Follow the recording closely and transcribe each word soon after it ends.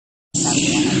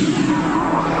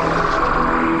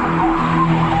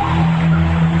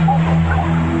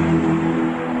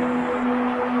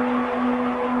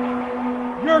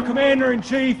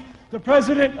Commander-in-Chief, the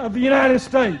President of the United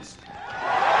States.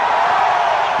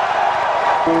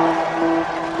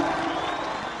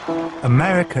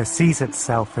 America sees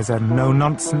itself as a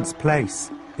no-nonsense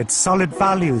place. Its solid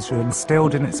values are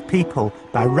instilled in its people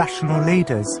by rational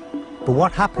leaders. But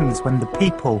what happens when the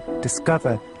people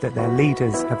discover that their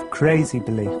leaders have crazy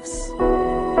beliefs?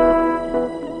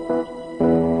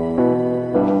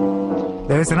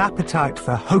 There is an appetite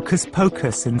for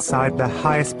hocus-pocus inside the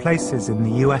highest places in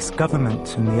the US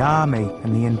government and the army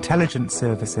and the intelligence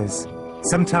services.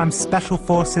 Sometimes special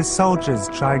forces soldiers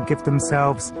try and give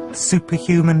themselves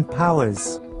superhuman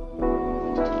powers.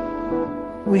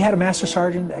 We had a master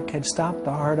sergeant that could stop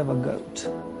the heart of a goat.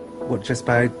 What, just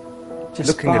by looking at it?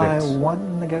 Just by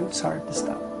wanting the goat's heart to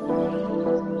stop.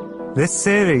 This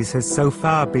series has so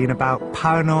far been about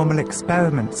paranormal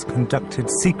experiments conducted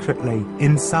secretly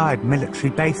inside military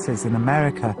bases in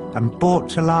America and brought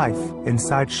to life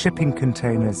inside shipping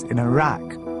containers in Iraq.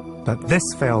 But this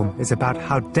film is about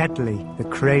how deadly the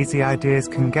crazy ideas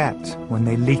can get when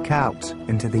they leak out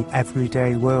into the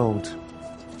everyday world.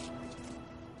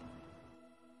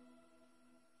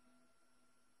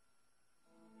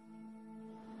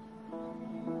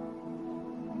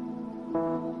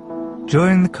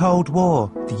 During the Cold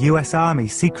War, the US Army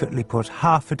secretly put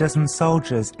half a dozen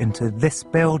soldiers into this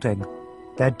building.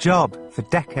 Their job for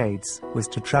decades was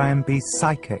to try and be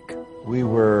psychic. We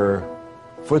were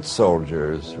foot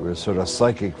soldiers. We were sort of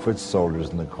psychic foot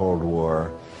soldiers in the Cold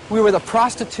War. We were the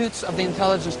prostitutes of the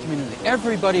intelligence community.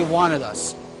 Everybody wanted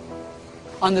us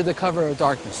under the cover of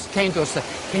darkness. Came to us and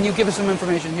said, can you give us some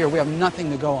information here? We have nothing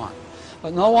to go on.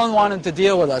 But no one wanted to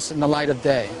deal with us in the light of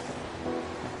day.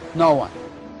 No one.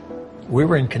 We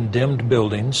were in condemned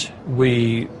buildings.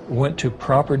 We went to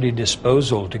property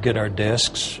disposal to get our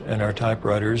desks and our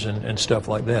typewriters and stuff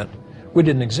like that. We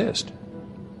didn't exist.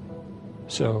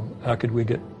 So how could we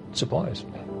get supplies?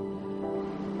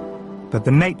 But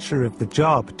the nature of the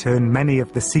job turned many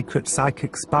of the secret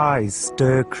psychic spies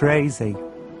stir crazy.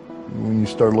 When you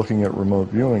start looking at remote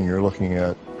viewing, you're looking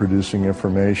at producing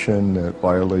information that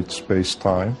violates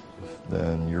space-time.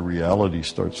 Then your reality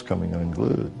starts coming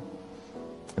unglued.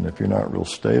 And if you're not real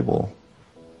stable,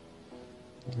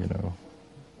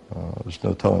 there's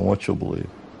no telling what you'll believe.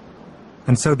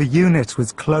 And so the unit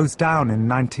was closed down in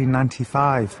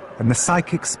 1995, and the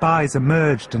psychic spies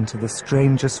emerged into the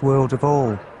strangest world of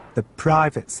all, the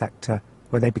private sector,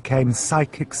 where they became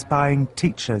psychic spying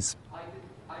teachers.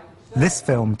 This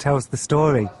film tells the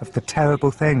story of the terrible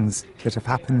things that have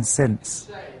happened since.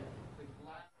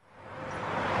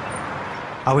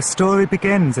 Our story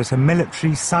begins at a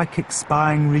military psychic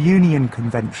spying reunion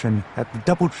convention at the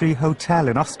Doubletree Hotel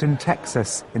in Austin,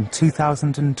 Texas in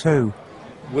 2002.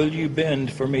 Will you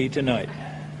bend for me tonight?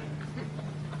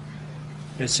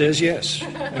 It says yes,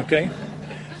 okay?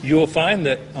 You'll find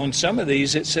that on some of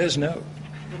these it says no.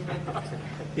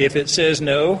 If it says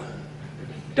no,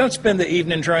 don't spend the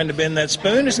evening trying to bend that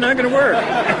spoon. It's not going to work.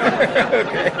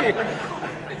 Okay?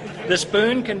 The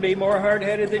spoon can be more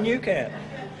hard-headed than you can.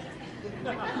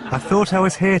 I thought I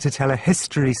was here to tell a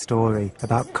history story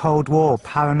about Cold War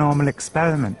paranormal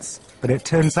experiments, but it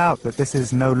turns out that this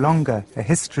is no longer a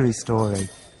history story.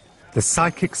 The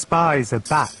psychic spies are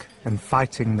back and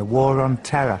fighting the war on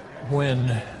terror.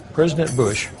 When President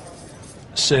Bush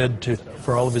said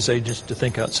for all of his agents to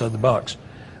think outside the box,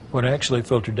 what actually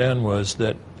filtered down was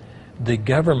that the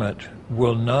government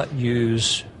will not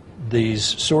use these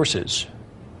sources,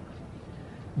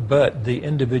 but the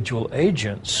individual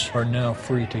agents are now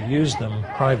free to use them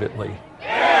privately.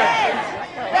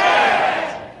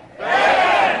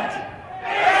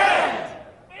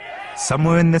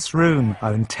 Somewhere in this room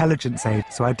are intelligence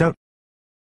aides, so I don't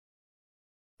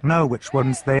know which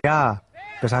ones they are,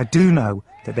 but I do know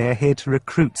that they are here to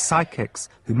recruit psychics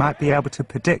who might be able to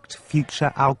predict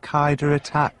future Al-Qaeda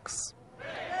attacks.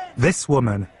 This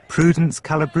woman, Prudence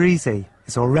Calabrese,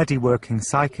 is already working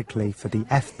psychically for the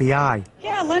FBI.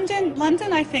 Yeah,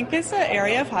 London I think is an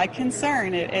area of high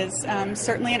concern. It is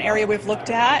certainly an area we've looked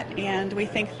at, and we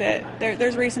think that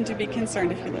there's reason to be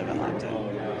concerned if you live in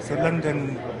London. So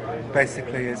London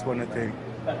basically is one of the...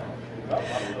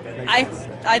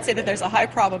 I'd say that there's a high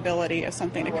probability of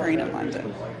something occurring in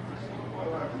London.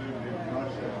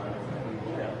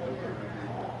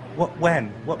 When?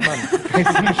 What month?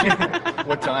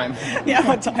 What time? Yeah,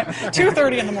 what time?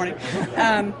 2:30 in the morning.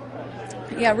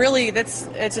 Yeah, really, it's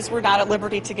just we're not at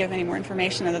liberty to give any more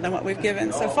information other than what we've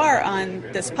given so far on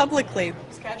this publicly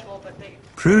scheduled.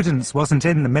 Prudence wasn't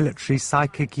in the military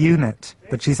psychic unit,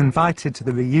 but she's invited to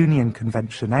the reunion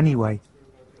convention anyway.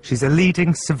 She's a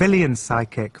leading civilian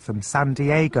psychic from San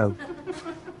Diego.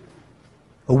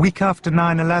 A week after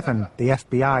 9/11, the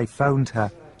FBI phoned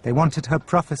her. They wanted her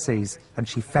prophecies, and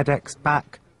she FedExed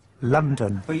back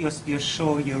London. But you're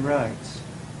sure you're right?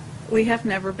 We have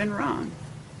never been wrong.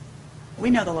 We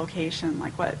know the location,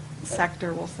 like what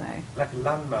sector we'll say. Like a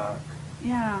landmark,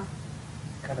 Yeah.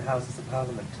 kind of Houses of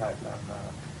Parliament type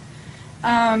landmark.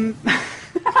 I'm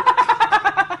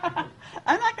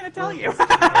not going to tell you.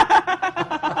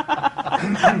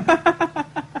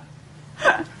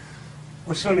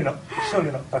 Well, surely not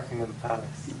Buckingham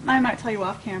Palace. I might tell you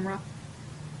off camera.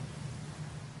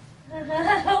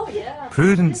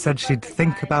 Prudence said she'd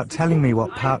think about telling me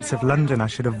what parts of London I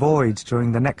should avoid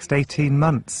during the next 18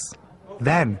 months.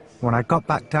 Then, when I got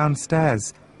back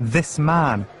downstairs, this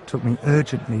man took me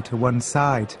urgently to one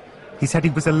side. He said he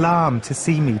was alarmed to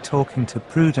see me talking to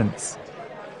Prudence.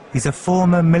 He's a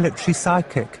former military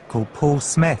psychic called Paul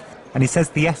Smith, and he says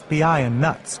the FBI are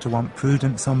nuts to want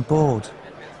Prudence on board.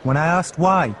 When I asked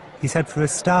why, he said for a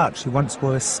start she once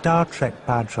wore a Star Trek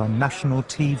badge on national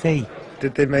TV.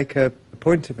 Did they make a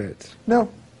point of it? No.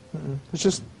 It's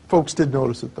just folks did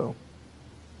notice it, though.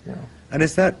 Yeah. And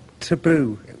is that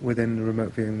taboo within the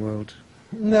remote viewing world?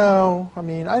 No. I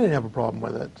mean, I didn't have a problem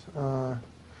with it.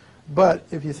 But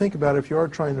if you think about it, if you are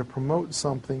trying to promote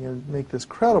something and make this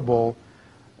credible,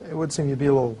 it would seem you'd be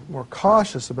a little more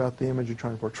cautious about the image you're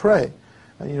trying to portray.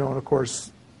 And, and of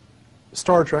course,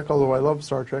 Star Trek, although I love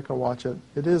Star Trek, I watch it,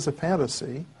 it is a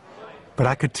fantasy. But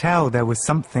I could tell there was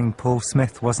something Paul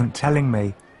Smith wasn't telling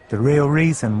me, the real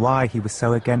reason why he was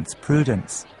so against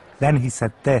Prudence. Then he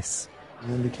said this.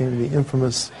 And then became the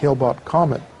infamous Hale-Bopp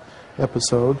Comet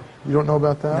episode. You don't know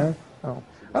about that? No. Oh.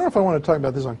 I don't know if I want to talk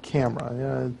about this on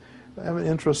camera. I have an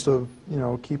interest of,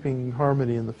 keeping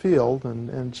harmony in the field,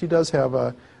 and she does have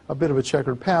a bit of a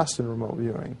checkered past in remote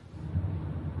viewing.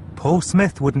 Paul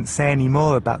Smith wouldn't say any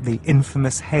more about the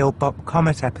infamous Hale-Bopp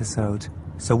Comet episode.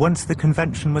 So once the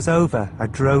convention was over, I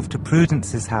drove to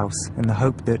Prudence's house in the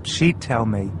hope that she'd tell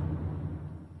me.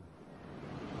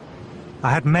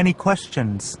 I had many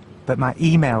questions, but my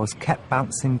emails kept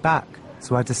bouncing back,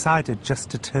 so I decided just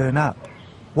to turn up.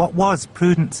 What was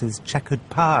Prudence's checkered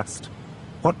past?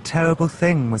 What terrible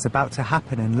thing was about to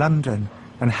happen in London?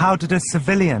 And how did a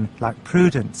civilian like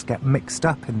Prudence get mixed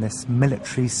up in this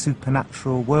military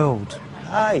supernatural world?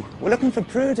 Hi, we're looking for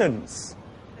Prudence.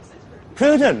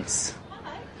 Prudence!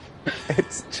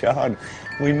 It's John.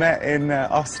 We met in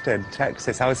Austin,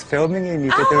 Texas. I was filming you and you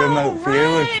did the remote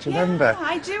view. Do you remember?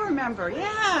 I do remember,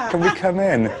 yeah. Can we come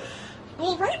in?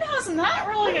 Well, right now is not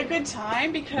really a good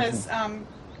time because,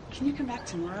 can you come back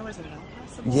tomorrow? Is it at all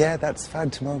possible? Yeah, that's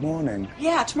fine. Tomorrow morning.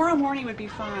 Yeah, tomorrow morning would be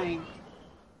fine.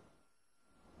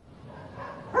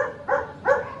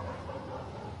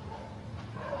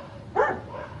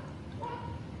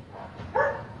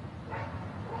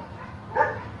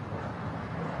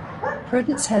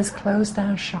 Prudence has closed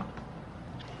our shop.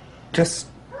 Just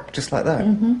like that?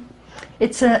 Mm-hmm.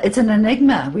 It's an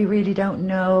enigma. We really don't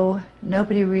know.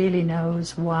 Nobody really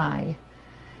knows why.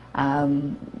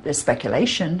 There's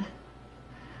speculation.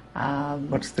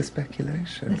 What's the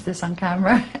speculation? Is this on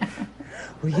camera?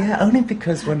 Well, yeah, only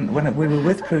because when we were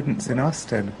with Prudence in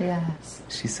Austin, yes,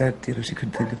 she said she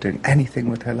couldn't think of doing anything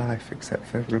with her life except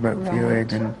for remote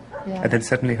viewing, and then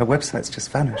suddenly her website's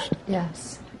just vanished.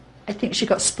 Yes. I think she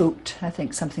got spooked. I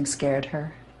think something scared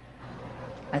her.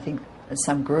 I think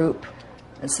some group,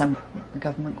 some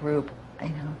government group,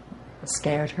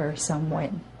 scared her some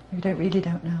way. We really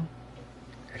don't know.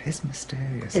 It is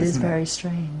mysterious, It is isn't it? very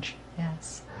strange,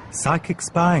 yes. Psychic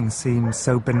spying seems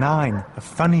so benign, a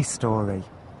funny story.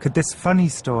 Could this funny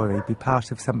story be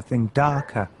part of something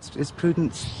darker? Is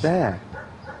Prudence there?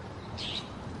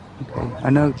 Okay, I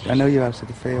know you're out of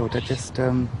the field. I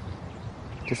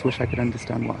just wish I could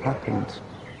understand what happened.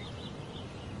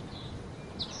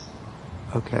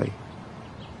 Okay.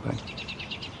 Right.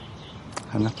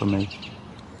 Hang up on me.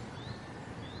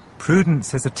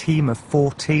 Prudence has a team of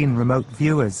 14 remote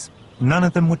viewers. None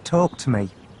of them would talk to me.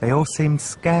 They all seemed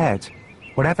scared.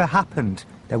 Whatever happened,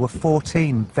 there were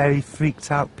 14 very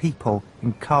freaked out people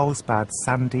in Carlsbad,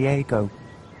 San Diego.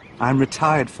 I'm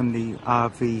retired from the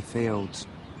RV field.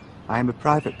 I am a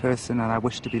private person and I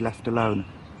wish to be left alone.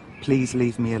 Please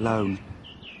leave me alone.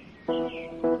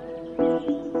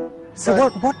 So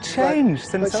what changed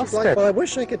since Austin? Well, I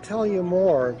wish I could tell you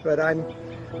more, but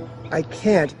I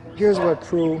can't. Here's what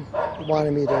Prue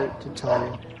wanted me to tell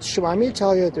you. She wanted me to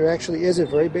tell you that there actually is a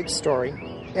very big story,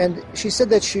 and she said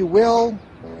that she will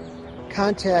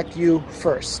contact you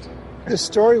first. The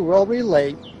story will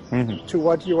relate to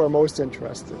what you are most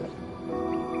interested in.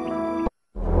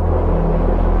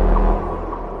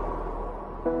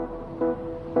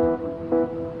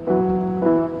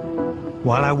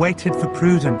 While I waited for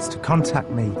Prudence to contact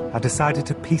me, I decided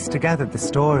to piece together the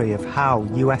story of how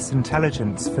US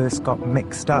intelligence first got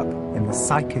mixed up in the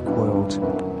psychic world.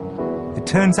 It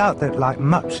turns out that, like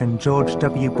much in George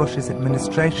W. Bush's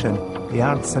administration, the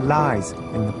answer lies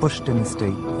in the Bush dynasty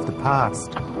of the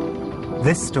past.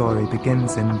 This story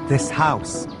begins in this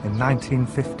house in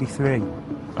 1953.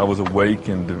 I was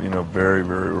awakened, very,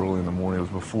 very early in the morning. It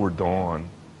was before dawn.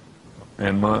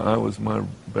 And my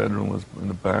bedroom was in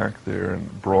the back there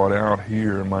and brought out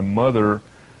here. And my mother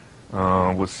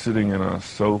was sitting in a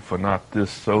sofa, not this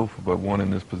sofa, but one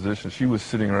in this position. She was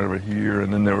sitting right over here,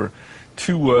 and then there were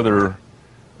two other,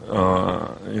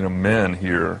 men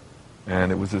here.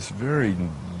 And it was this very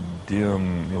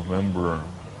dim November,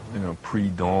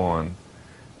 pre-dawn.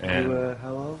 And you were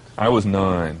how old? I was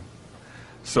 9.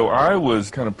 So I was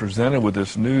kind of presented with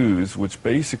this news, which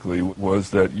basically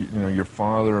was that, your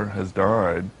father has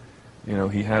died.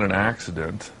 He had an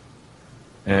accident,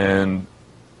 and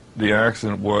the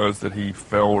accident was that he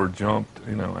fell or jumped,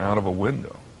 out of a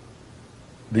window.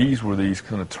 These were these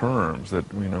kind of terms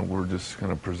that, were just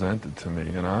kind of presented to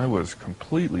me, and I was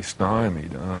completely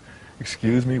stymied.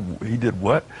 Excuse me, he did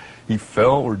what? He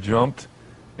fell or jumped?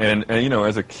 And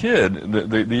as a kid,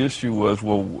 the issue was,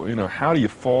 well, how do you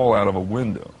fall out of a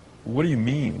window? What do you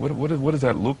mean? What does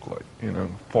that look like,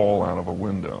 fall out of a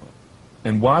window?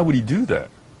 And why would he do that,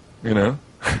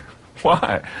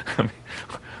 Why? I mean,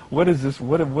 what is this?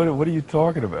 What are you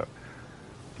talking about?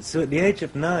 So at the age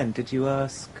of 9, did you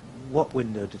ask what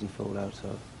window did he fall out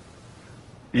of?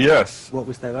 Yes. What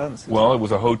was their answer? Well, it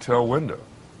was a hotel window.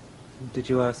 Did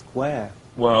you ask where?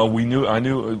 Well, I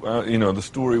knew, the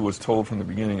story was told from the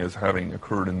beginning as having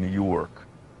occurred in New York.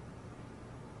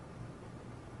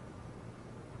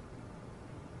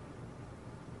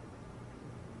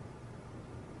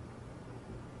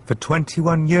 For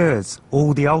 21 years,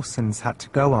 all the Olsons had to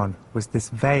go on was this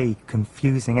vague,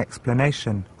 confusing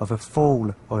explanation of a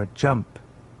fall or a jump.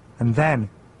 And then,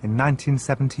 in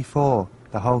 1974,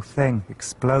 the whole thing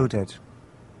exploded.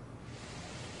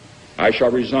 I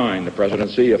shall resign the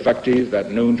presidency effective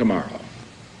at noon tomorrow.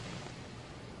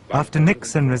 After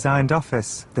Nixon resigned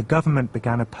office, the government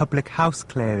began a public house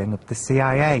clearing of the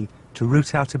CIA to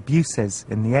root out abuses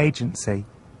in the agency.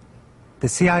 The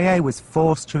CIA was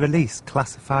forced to release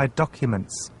classified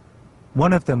documents.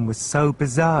 One of them was so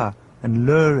bizarre and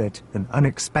lurid and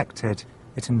unexpected,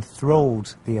 it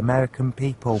enthralled the American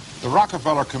people. The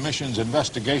Rockefeller Commission's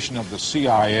investigation of the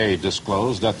CIA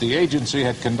disclosed that the agency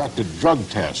had conducted drug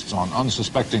tests on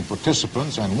unsuspecting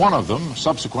participants, and one of them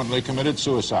subsequently committed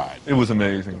suicide. It was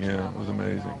amazing, yeah, it was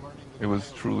amazing. It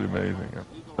was truly amazing.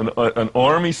 An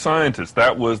Army scientist,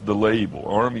 that was the label,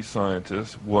 Army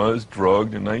scientist, was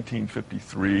drugged in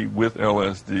 1953 with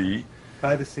LSD.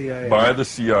 By the CIA? By the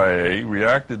CIA,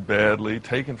 reacted badly,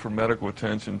 taken for medical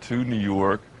attention to New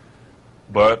York,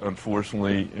 but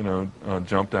unfortunately,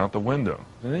 jumped out the window.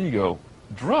 And then you go,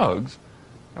 drugs?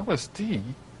 LSD?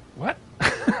 What?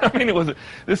 I mean, it was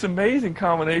this amazing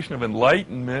combination of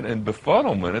enlightenment and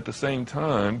befuddlement at the same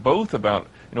time, both about,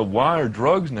 why are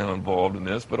drugs now involved in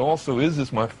this, but also, is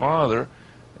this my father?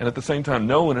 And at the same time,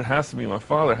 knowing it has to be my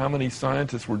father, how many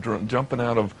scientists were jumping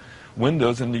out of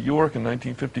windows in New York in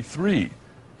 1953?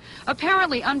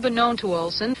 Apparently unbeknown to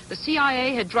Olson, the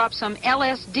CIA had dropped some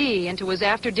LSD into his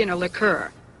after-dinner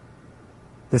liqueur.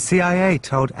 The CIA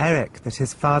told Eric that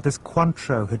his father's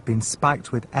Cointreau had been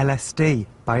spiked with LSD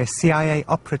by a CIA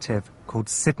operative called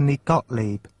Sidney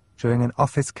Gottlieb during an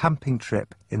office camping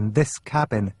trip in this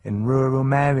cabin in rural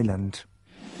Maryland.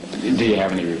 Do you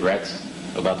have any regrets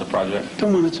about the project?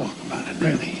 Don't want to talk about it,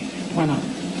 really. Why not?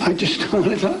 I just don't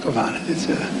want to talk about it. It's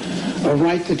a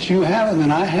right that you have and that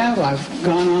I have. I've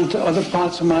gone on to other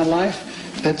parts of my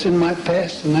life. That's in my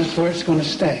past, and that's where it's going to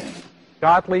stay.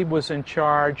 Gottlieb was in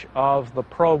charge of the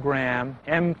program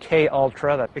MK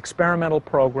Ultra, that experimental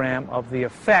program of the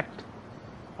effect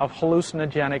of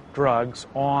hallucinogenic drugs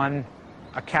on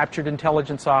a captured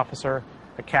intelligence officer,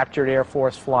 a captured Air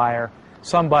Force flyer,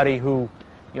 somebody who,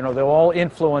 they're all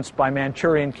influenced by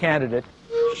Manchurian Candidate.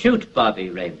 Shoot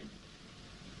Bobby Raymond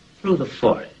through the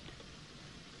forehead.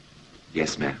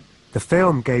 Yes, ma'am. The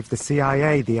film gave the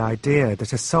CIA the idea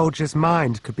that a soldier's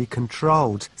mind could be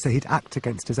controlled so he'd act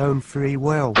against his own free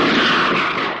will.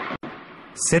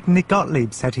 Sidney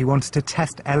Gottlieb said he wanted to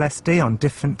test LSD on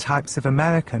different types of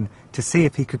American to see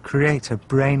if he could create a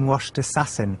brainwashed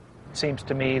assassin. Seems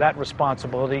to me that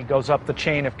responsibility goes up the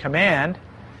chain of command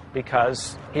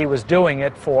because he was doing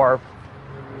it for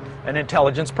an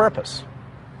intelligence purpose.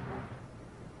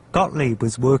 Gottlieb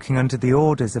was working under the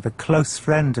orders of a close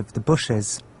friend of the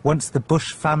Bushes, once the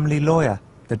Bush family lawyer,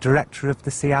 the director of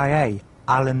the CIA,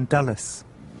 Allen Dulles.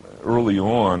 early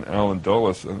on, Alan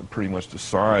Dulles pretty much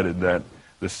decided that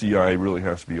the CIA really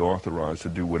has to be authorized to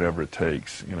do whatever it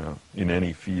takes, you know, in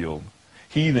any field.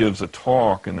 He gives a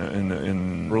talk in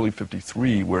early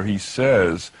 '53 where he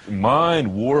says,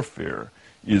 mind warfare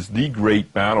is the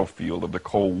great battlefield of the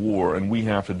Cold War, and we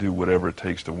have to do whatever it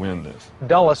takes to win this.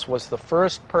 Dulles was the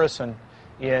first person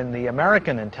in the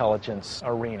American intelligence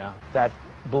arena that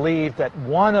believed that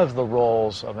one of the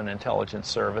roles of an intelligence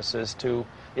service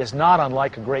is not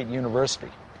unlike a great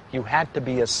university. You had to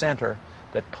be a center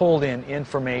that pulled in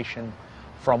information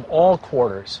from all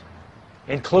quarters,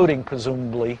 including,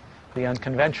 presumably, the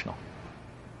unconventional.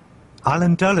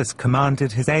 Alan Dulles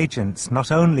commanded his agents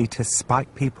not only to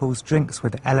spike people's drinks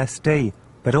with LSD,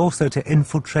 but also to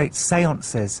infiltrate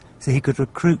seances so he could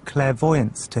recruit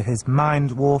clairvoyants to his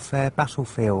mind warfare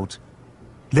battlefield.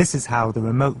 This is how the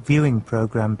remote viewing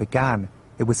program began.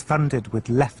 It was funded with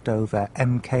leftover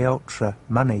MKUltra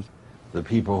money. The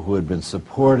people who had been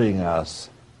supporting us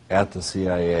at the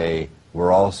CIA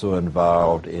were also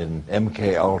involved in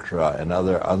MKUltra and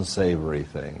other unsavory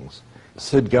things.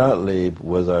 Sid Gottlieb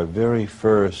was our very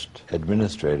first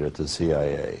administrator at the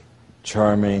CIA.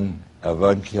 Charming,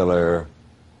 avuncular,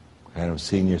 kind of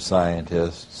senior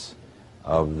scientists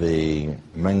of the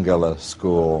Mengele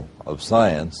School of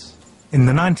Science. In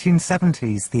the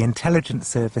 1970s, the intelligence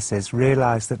services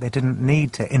realized that they didn't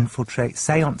need to infiltrate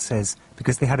seances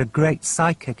because they had a great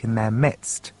psychic in their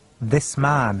midst, this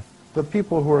man. The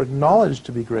people who are acknowledged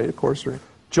to be great, of course, are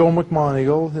Joe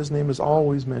McMoneagle. His name is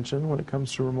always mentioned when it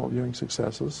comes to remote viewing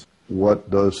successes. What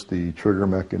does the trigger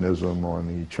mechanism on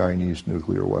the Chinese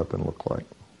nuclear weapon look like?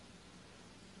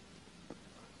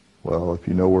 Well, if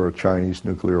you know where a Chinese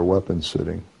nuclear weapon's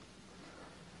sitting,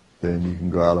 then you can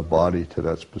go out of body to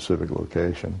that specific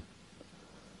location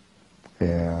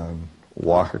and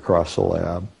walk across the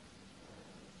lab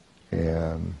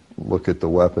and look at the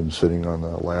weapon sitting on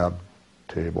the lab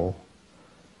table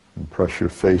and press your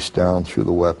face down through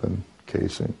the weapon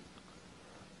casing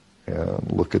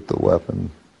and look at the weapon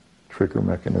trigger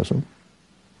mechanism,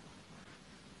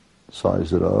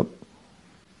 size it up,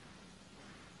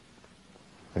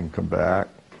 then come back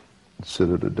and sit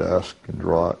at a desk and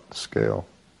draw it to scale.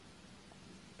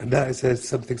 And that is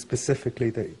something specifically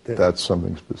That's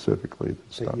something specifically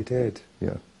that you did?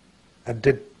 Yeah. And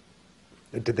did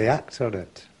they act on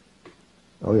it?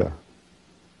 Oh yeah.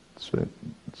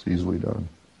 It's easily done.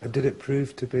 And did it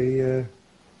prove to be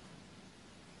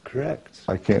correct?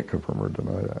 I can't confirm or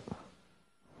deny that.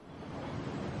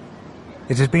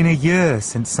 It had been a year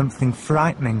since something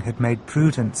frightening had made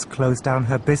Prudence close down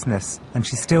her business, and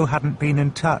she still hadn't been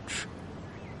in touch.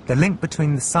 The link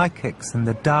between the psychics and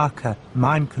the darker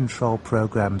mind control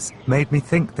programs made me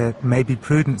think that maybe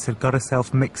Prudence had got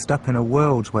herself mixed up in a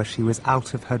world where she was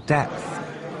out of her depth.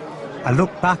 I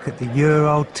looked back at the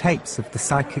year-old tapes of the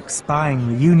Psychic Spying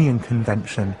Reunion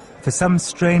Convention. For some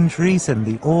strange reason,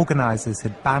 the organizers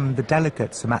had banned the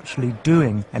delegates from actually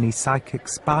doing any psychic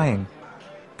spying.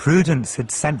 Prudence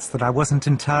had sensed that I wasn't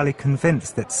entirely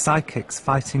convinced that psychics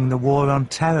fighting the war on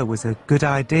terror was a good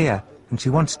idea, and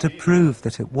she wanted to prove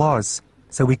that it was.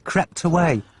 So we crept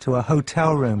away to a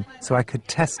hotel room so I could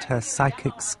test her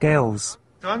psychic skills.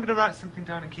 So I'm going to write something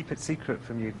down and keep it secret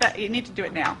from you. But you need to do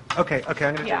it now. Okay, I'm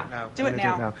going to do it now. Do it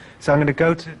now. So I'm going to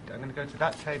go to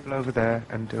that table over there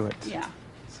and do it. Yeah.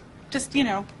 Just, you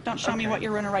know, don't show me what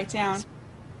you're going to write down.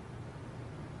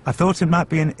 I thought it might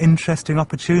be an interesting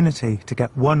opportunity to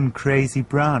get one crazy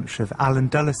branch of Alan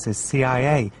Dulles'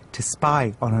 CIA to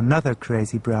spy on another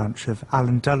crazy branch of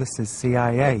Alan Dulles'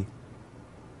 CIA.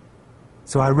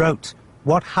 So I wrote,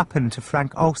 what happened to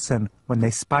Frank Olson when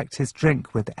they spiked his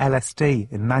drink with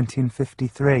LSD in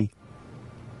 1953?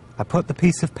 I put the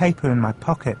piece of paper in my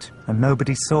pocket and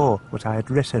nobody saw what I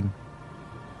had written.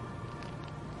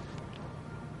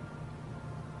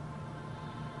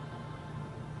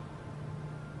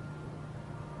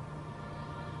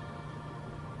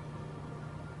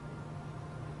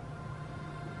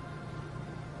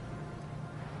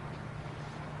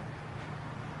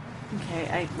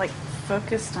 Okay, I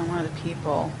focused on one of the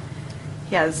people.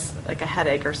 He has like a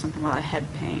headache or something, a lot of head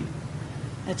pain.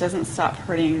 It doesn't stop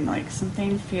hurting, like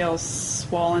something feels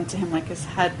swollen to him, like his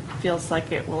head feels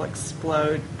like it will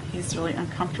explode. He's really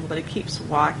uncomfortable, but he keeps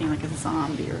walking like a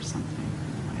zombie or something.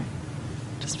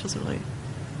 It just feels really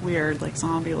weird, like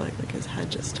zombie-like, like his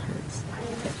head just hurts.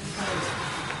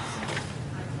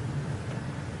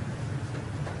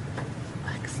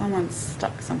 Like someone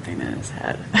stuck something in his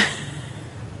head.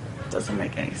 Doesn't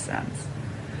make any sense.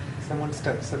 Someone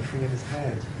stuck something in his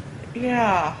head?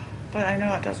 Yeah, but I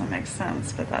know it doesn't make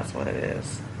sense, but that's what it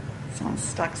is. Someone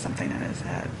stuck something in his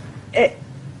head. It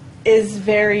is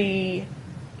very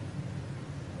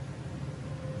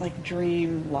like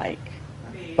dream-like.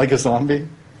 Like a zombie?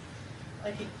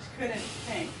 Like he couldn't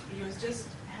think. He was just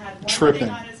had one Tripping. thing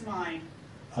on his mind.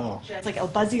 Oh. Just like a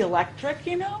buzzy electric,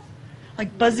 you know?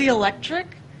 Like buzzy electric.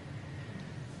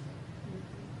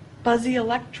 Buzzy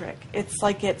electric. It's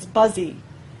like it's buzzy.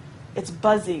 It's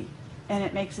buzzy. And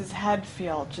it makes his head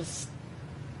feel just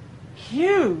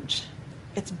huge.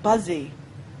 It's buzzy.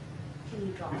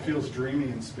 It feels dreamy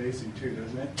and spacey too,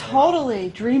 doesn't it? Totally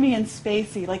dreamy and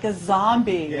spacey, like a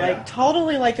zombie. Yeah. Like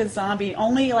totally like a zombie,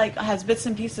 only like has bits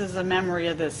and pieces of memory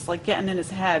of this, like getting in his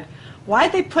head.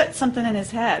 Why'd they put something in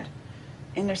his head?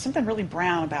 And there's something really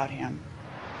brown about him.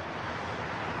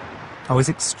 I was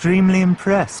extremely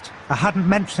impressed. I hadn't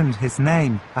mentioned his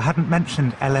name. I hadn't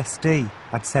mentioned LSD.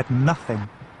 I'd said nothing.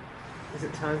 Is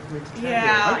it time for me to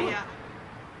tell you? Yeah.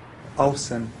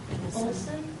 Olson.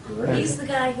 Olson? He's the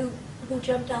guy who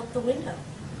jumped out the window.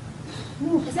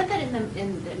 Is that in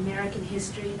the American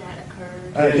history that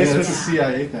occurred? This was a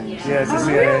CIA thing. Yeah, it's a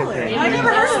CIA thing. I never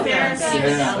heard of that.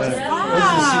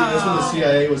 This when the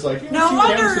CIA was like, No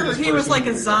wonder he was like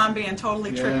a zombie and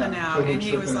totally tripping out. totally And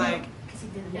he was tripping like,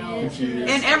 confused.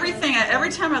 and everything,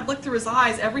 every time I'd look through his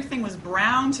eyes, everything was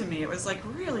brown to me. It was like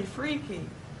really freaky.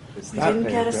 We didn't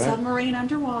get a submarine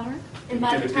underwater. And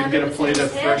by the time get it a was plate in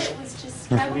of his head, fresh, it was just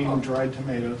clean, chemical. dried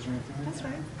tomatoes or anything. That's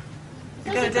right.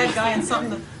 You got a dead guy and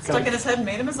something that stuck in his head and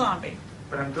made him a zombie.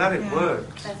 But I'm glad it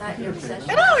worked. I thought your obsession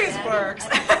It always works.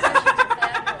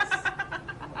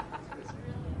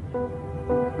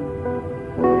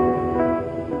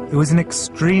 It was an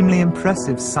extremely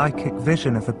impressive psychic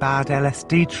vision of a bad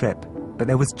LSD trip, but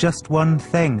there was just one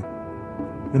thing.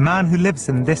 The man who lives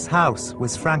in this house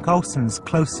was Frank Olson's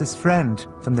closest friend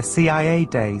from the CIA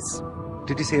days.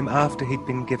 Did you see him after he'd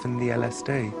been given the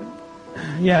LSD?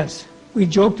 Yes, we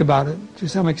joked about it to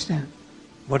some extent.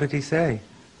 What did he say?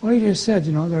 Well, he just said,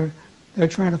 you know, they're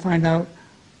trying to find out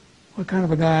what kind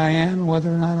of a guy I am and whether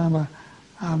or not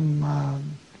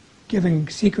I'm giving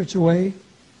secrets away.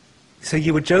 So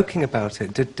you were joking about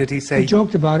it. Did he say... He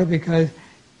joked about it because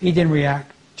he didn't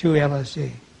react to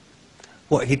LSD.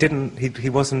 What, he didn't... He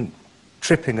wasn't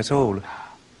tripping at all?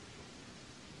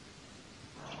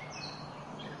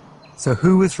 So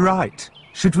who was right?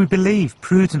 Should we believe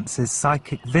Prudence's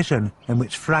psychic vision, in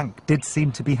which Frank did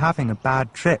seem to be having a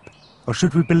bad trip? Or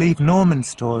should we believe Norman's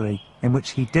story, in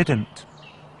which he didn't?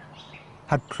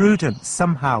 Had Prudence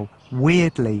somehow,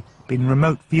 weirdly, been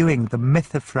remote viewing the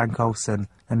myth of Frank Olson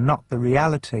and not the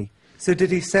reality? So did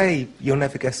he say, you'll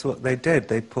never guess what they did?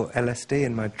 They put LSD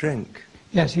in my drink?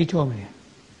 Yes, he told me.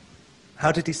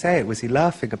 How did he say it? Was he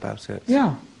laughing about it?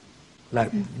 Yeah.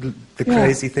 Like the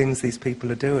crazy things these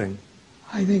people are doing?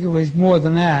 I think it was more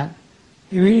than that.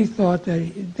 He really thought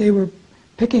that they were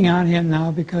picking on him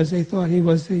now because they thought he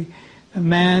was the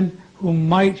man who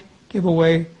might give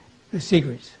away the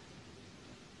secrets.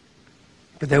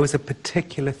 But there was a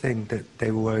particular thing that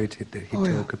they were worried that he'd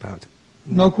talk about.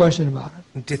 No question about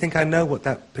it. Do you think I know what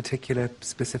that particular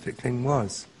specific thing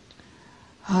was?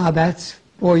 That's,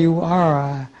 boy, you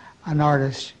are an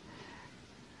artist.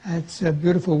 That's a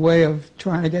beautiful way of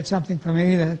trying to get something from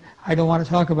me that I don't want to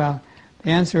talk about. The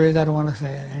answer is I don't want to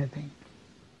say anything.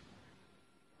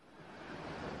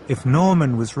 If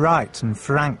Norman was right and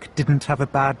Frank didn't have a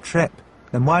bad trip,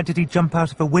 then why did he jump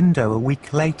out of a window a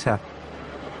week later?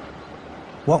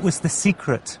 What was the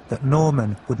secret that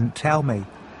Norman wouldn't tell me?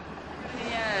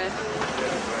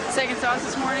 Second thoughts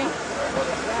this morning?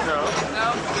 No.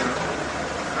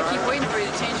 I keep waiting for you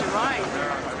to change your mind.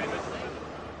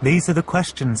 These are the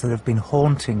questions that have been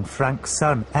haunting Frank's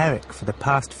son, Eric, for the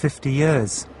past 50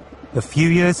 years. A few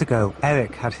years ago,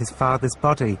 Eric had his father's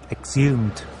body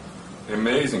exhumed. The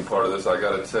amazing part of this, I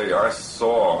gotta tell you, I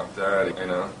saw Daddy,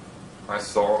 I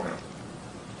saw him.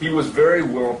 He was very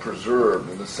well preserved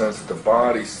in the sense that the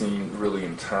body seemed really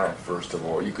intact, first of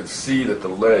all. You could see that the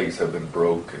legs had been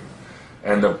broken.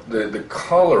 And the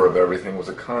color of everything was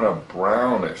a kind of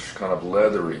brownish, kind of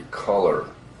leathery color.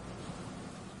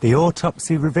 The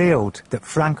autopsy revealed that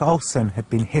Frank Olson had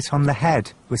been hit on the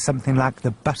head with something like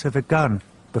the butt of a gun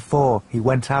before he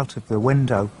went out of the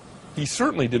window. He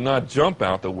certainly did not jump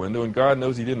out the window, and God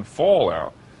knows he didn't fall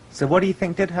out. So what do you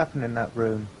think did happen in that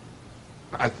room?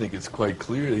 I think it's quite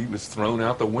clear that he was thrown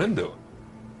out the window.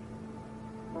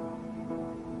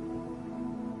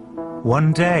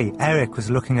 One day, Eric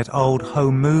was looking at old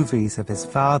home movies of his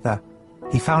father.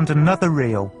 He found another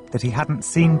reel that he hadn't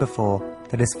seen before,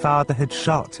 that his father had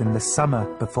shot in the summer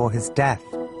before his death.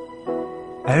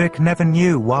 Eric never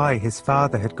knew why his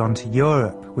father had gone to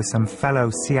Europe with some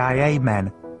fellow CIA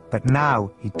men, but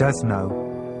now he does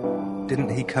know. Didn't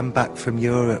he come back from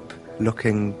Europe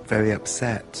looking very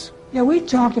upset? Yeah, we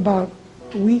talked about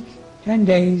a week 10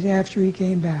 days after he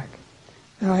came back.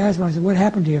 And I asked him, I said, what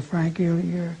happened to you, Frank?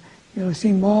 You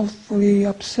seem awfully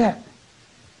upset.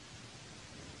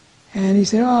 And he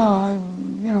said, I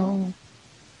don't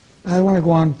want to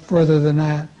go on further than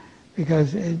that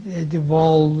because it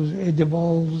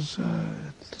devolves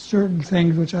certain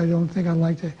things which I don't think I'd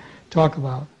like to talk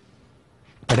about.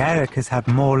 But Eric has had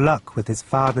more luck with his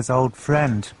father's old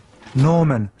friend.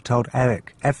 Norman told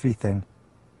Eric everything.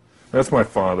 That's my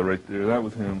father right there. That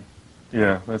was him.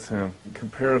 Yeah, that's him. In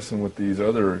comparison with these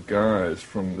other guys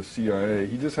from the CIA,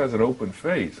 he just has an open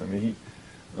face. I mean,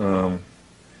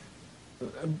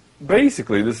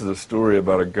 basically, this is a story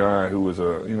about a guy who was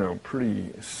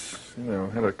pretty,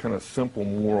 had a kind of simple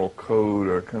moral code,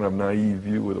 a kind of naive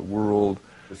view of the world.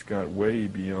 Just got way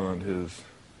beyond his.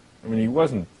 I mean, he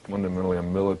wasn't fundamentally a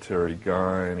military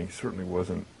guy, and he certainly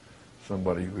wasn't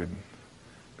somebody who would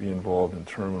be involved in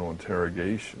terminal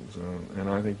interrogations. And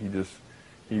I think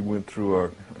he went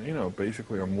through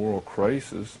basically a moral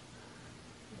crisis,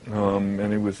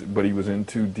 but he was in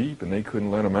too deep, and they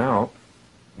couldn't let him out.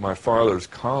 My father's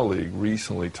colleague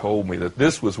recently told me that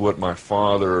this was what my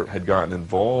father had gotten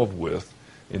involved with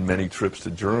in many trips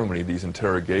to Germany, these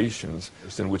interrogations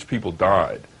in which people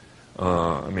died.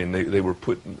 I mean, they were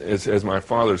put, as my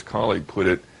father's colleague put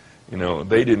it,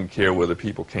 they didn't care whether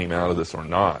people came out of this or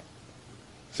not.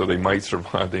 So they might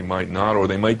survive, they might not, or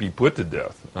they might be put to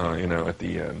death, at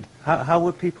the end. How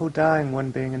were people dying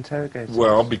when being interrogated?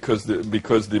 Well, because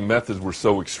the methods were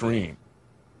so extreme.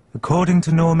 According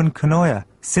to Norman Kanoya,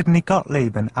 Sidney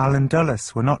Gottlieb and Alan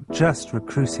Dulles were not just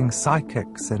recruiting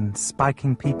psychics and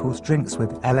spiking people's drinks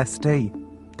with LSD.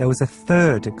 There was a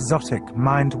third exotic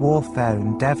mind warfare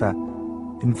endeavour,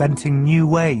 inventing new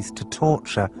ways to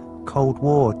torture Cold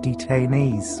War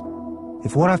detainees.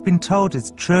 If what I've been told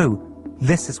is true,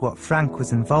 this is what Frank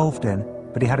was involved in,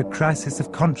 but he had a crisis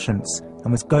of conscience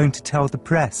and was going to tell the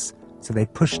press, so they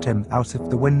pushed him out of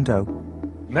the window.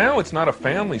 Now it's not a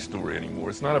family story anymore.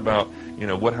 It's not about,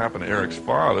 what happened to Eric's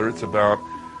father. It's about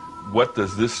what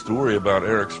does this story about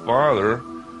Eric's father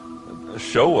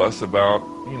show us about,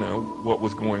 what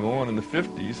was going on in the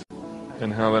 50s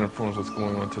and how that informs what's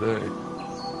going on today.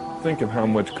 Think of how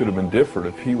much could have been different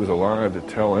if he was alive to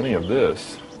tell any of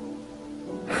this.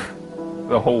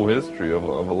 The whole history of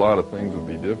a lot of things would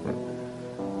be different.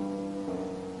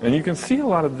 And you can see a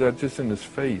lot of that just in his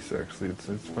face, actually. It's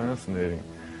fascinating.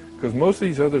 Because most of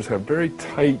these others have very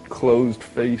tight, closed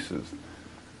faces.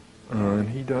 And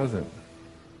he doesn't.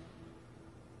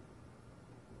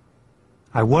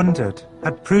 I wondered,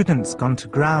 had Prudence gone to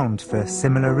ground for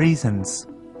similar reasons?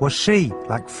 Was she,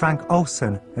 like Frank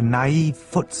Olson, a naive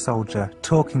foot soldier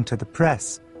talking to the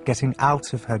press, getting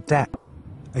out of her depth?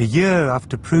 A year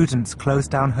after Prudence closed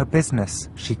down her business,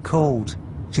 she called.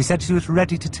 She said she was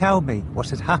ready to tell me what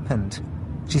had happened.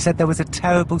 She said there was a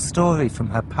terrible story from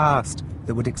her past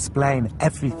that would explain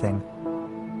everything.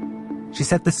 She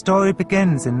said the story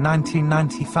begins in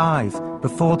 1995,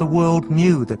 before the world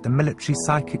knew that the military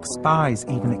psychic spies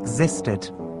even existed.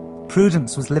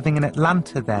 Prudence was living in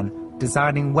Atlanta then,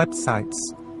 designing websites.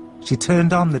 She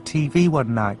turned on the TV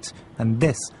one night, and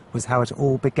this was how it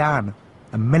all began.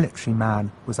 A military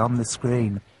man was on the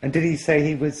screen. And did he say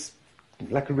he was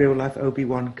like a real-life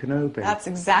Obi-Wan Kenobi? That's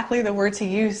exactly the words he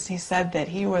used. He said that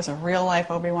he was a real-life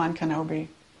Obi-Wan Kenobi.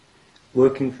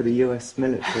 Working for the U.S.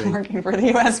 military. Working for the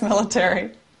U.S.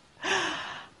 military.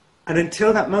 And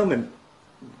until that moment,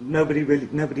 nobody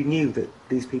knew that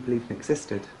these people even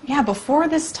existed. Yeah, before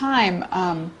this time,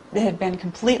 it had been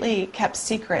completely kept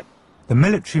secret. The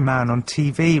military man on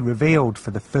TV revealed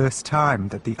for the first time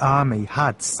that the army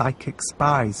had psychic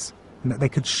spies and that they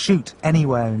could shoot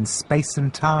anywhere in space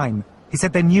and time. He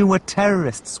said they knew where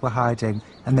terrorists were hiding,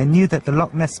 and they knew that the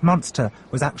Loch Ness Monster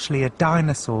was actually a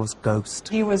dinosaur's ghost.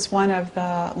 He was one of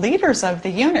the leaders of the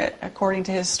unit, according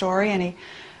to his story, and he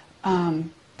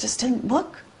just didn't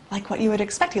look like what you would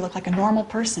expect. He looked like a normal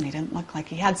person. He didn't look like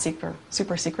he had super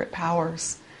secret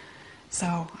powers.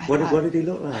 So what did he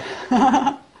look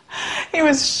like? He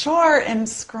was short and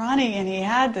scrawny, and he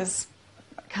had this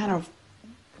kind of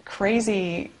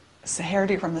crazy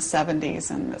hairdo from the 70s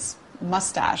and this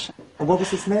mustache. And what was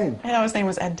his name? I know his name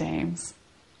was Ed Dames.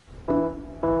 I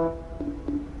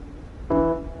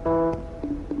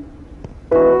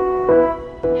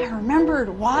remembered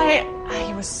why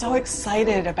he was so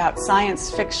excited about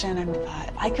science fiction and thought,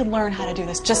 if I could learn how to do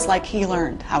this just like he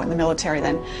learned how in the military,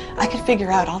 then I could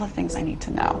figure out all the things I need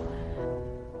to know.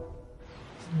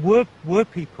 Were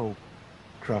people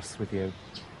cross with you?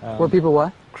 Were people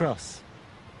what? Cross.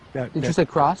 Did you say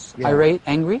cross? Yeah. Irate?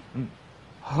 Angry?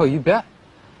 Oh, you bet.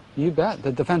 You bet.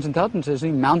 The Defense Intelligence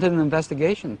Agency mounted an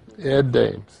investigation. Ed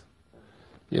Dames.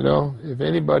 You know, if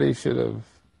anybody should have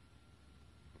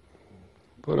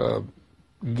put a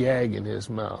gag in his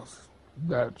mouth,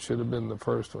 that should have been the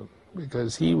first one,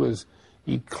 because he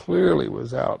clearly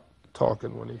was out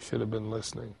talking when he should have been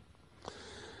listening.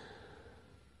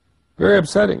 Very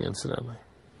upsetting, incidentally.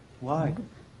 Why?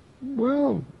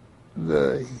 Well,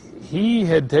 he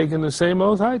had taken the same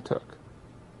oath I took.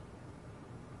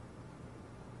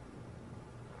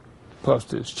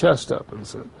 Puffed his chest up and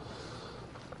said,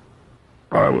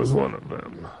 I was one of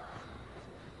them.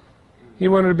 He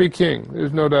wanted to be king.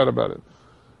 There's no doubt about it.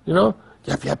 You know?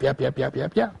 Yap, yap, yap, yap, yap,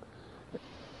 yap, yap.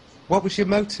 What was your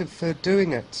motive for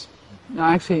doing it? No,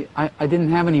 actually, I didn't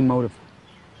have any motive.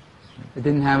 I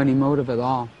didn't have any motive at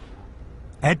all.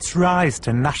 Ed's rise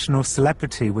to national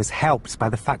celebrity was helped by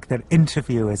the fact that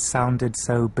interviewers sounded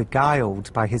so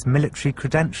beguiled by his military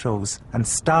credentials and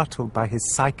startled by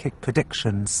his psychic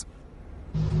predictions.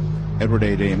 Edward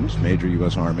A. Ames, Major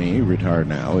U.S. Army, retired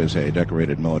now, is a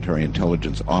decorated military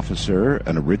intelligence officer,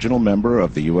 an original member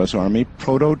of the U.S. Army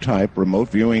prototype remote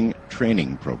viewing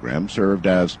training program, served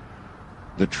as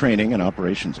the training and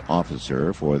operations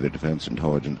officer for the Defense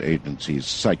Intelligence Agency's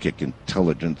Psychic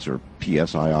Intelligence, or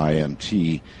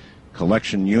PSIIMT,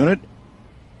 collection unit.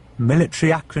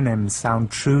 Military acronyms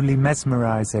sound truly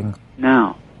mesmerizing.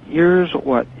 Now, here's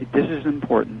what, this is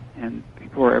important, and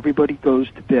before everybody goes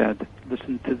to bed,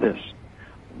 listen to this.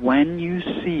 When you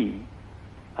see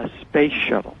a space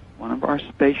shuttle, one of our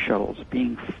space shuttles,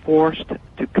 being forced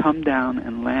to come down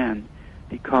and land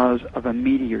because of a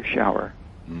meteor shower,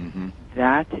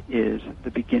 that is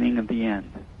the beginning of the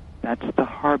end. That's the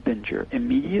harbinger.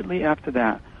 Immediately after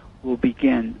that will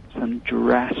begin some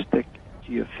drastic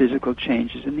geophysical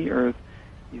changes in the Earth,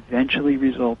 eventually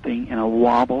resulting in a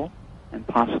wobble and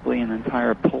possibly an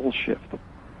entire pole shift.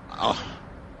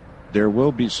 There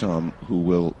will be some who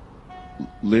will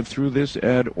live through this,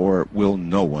 Ed, or will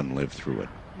no one live through it?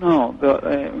 No,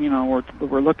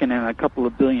 we're looking at a couple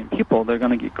of billion people. They're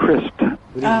going to get crisped. Oh,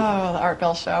 the Art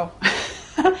Bell Show.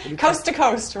 Coast to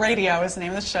Coast Radio is the name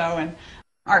of the show, and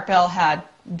Art Bell had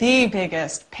the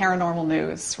biggest paranormal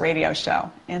news radio show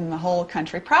in the whole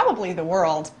country, probably the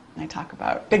world. I talk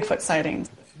about Bigfoot sightings.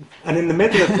 And in the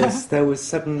middle of this, there was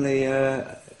suddenly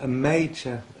a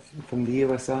major from the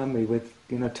U.S. Army with,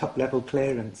 top-level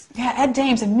clearance. Yeah, Ed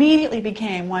Dames immediately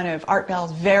became one of Art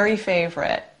Bell's very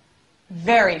favorite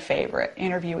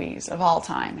interviewees of all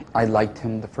time. I liked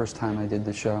him the first time I did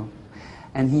the show,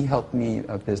 and he helped me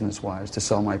business-wise to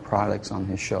sell my products on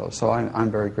his show. So I'm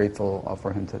very grateful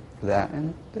for him for that,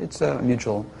 and it's a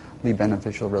mutually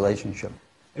beneficial relationship.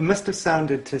 It must have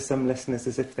sounded to some listeners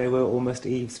as if they were almost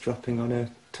eavesdropping on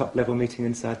a top-level meeting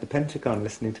inside the Pentagon,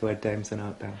 listening to Ed Dames and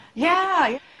Art Bell.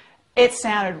 Yeah, it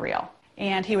sounded real.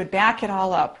 And he would back it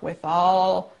all up with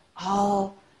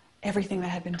everything that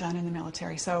had been done in the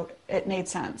military. So it made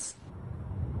sense.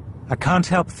 I can't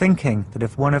help thinking that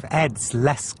if one of Ed's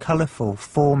less colourful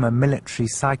former military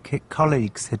psychic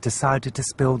colleagues had decided to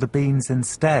spill the beans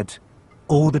instead,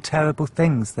 all the terrible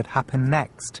things that happened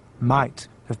next might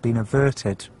have been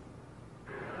averted.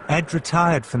 Ed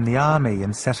retired from the army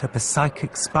and set up a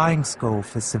psychic spying school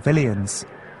for civilians.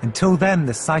 Until then,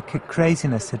 the psychic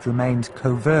craziness had remained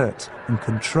covert and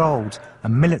controlled, a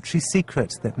military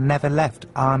secret that never left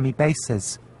army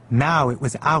bases. Now it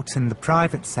was out in the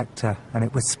private sector, and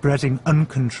it was spreading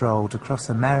uncontrolled across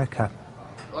America.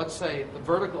 Let's say the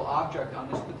vertical object on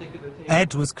this particular table.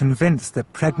 Ed was convinced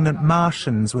that pregnant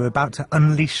Martians were about to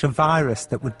unleash a virus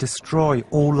that would destroy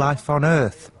all life on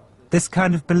Earth. This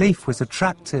kind of belief was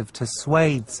attractive to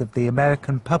swathes of the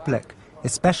American public,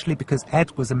 especially because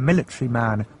Ed was a military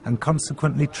man and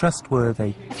consequently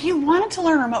trustworthy. If you wanted to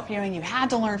learn remote viewing, you had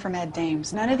to learn from Ed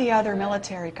Dames. None of the other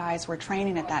military guys were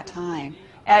training at that time.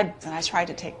 Ed, and I tried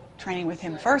to take training with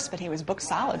him first, but he was booked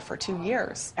solid for 2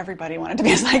 years. Everybody wanted to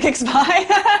be a psychic spy.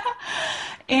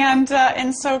 And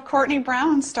so Courtney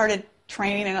Brown started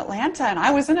training in Atlanta, and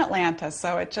I was in Atlanta,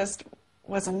 so it just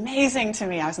was amazing to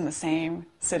me. I was in the same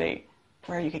city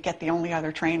where you could get the only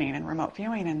other training in remote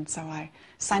viewing, and so I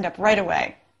signed up right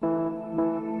away.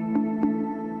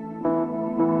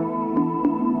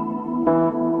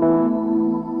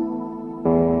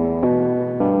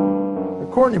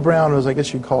 Courtney Brown was, I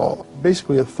guess you'd call,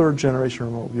 basically a third-generation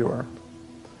remote viewer.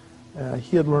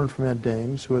 He had learned from Ed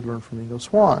Dames, who had learned from Ingo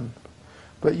Swann.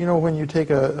 But when you take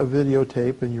a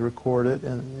videotape and you record it,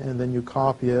 and then you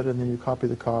copy it, and then you copy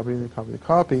the copy, and you copy the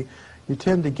copy, you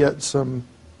tend to get some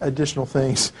additional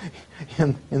things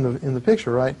in the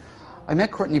picture, right? I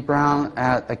met Courtney Brown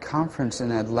at a conference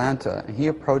in Atlanta, and he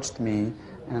approached me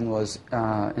and was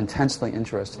intensely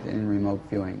interested in remote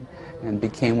viewing, and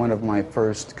became one of my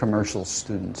first commercial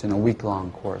students in a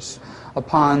week-long course,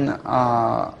 upon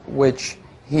which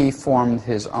he formed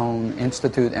his own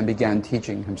institute and began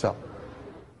teaching himself.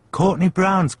 Courtney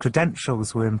Brown's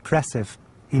credentials were impressive.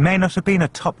 He may not have been a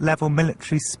top-level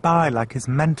military spy like his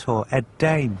mentor, Ed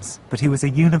Dames, but he was a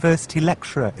university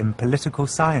lecturer in political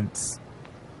science.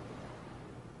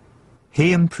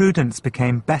 He and Prudence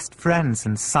became best friends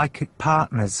and psychic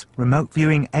partners, remote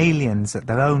viewing aliens at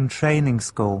their own training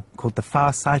school called the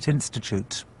Farsight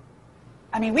Institute.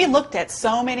 I mean, we looked at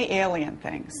so many alien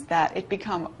things that it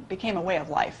became a way of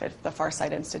life at the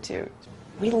Farsight Institute.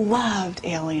 We loved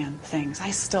alien things.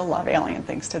 I still love alien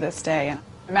things to this day. And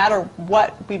no matter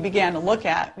what we began to look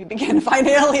at, we began to find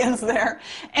aliens there.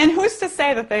 And who's to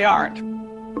say that they aren't?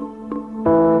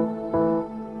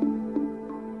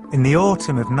 In the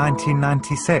autumn of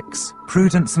 1996,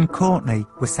 Prudence and Courtney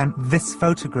were sent this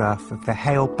photograph of the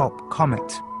Hale-Bopp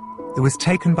comet. It was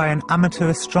taken by an amateur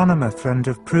astronomer friend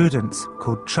of Prudence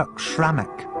called Chuck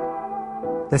Schramek.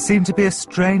 There seemed to be a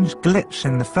strange glitch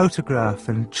in the photograph,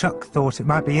 and Chuck thought it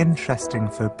might be interesting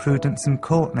for Prudence and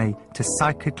Courtney to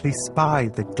psychically spy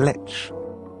the glitch.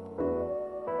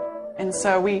 And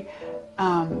so we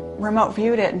remote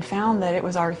viewed it and found that it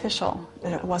was artificial,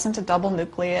 that it wasn't a double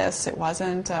nucleus, it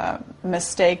wasn't a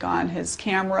mistake on his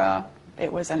camera,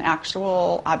 it was an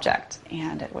actual object,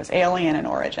 and it was alien in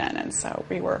origin. And so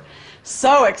we were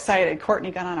so excited. Courtney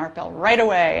got on our bell right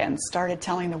away and started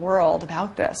telling the world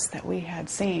about this that we had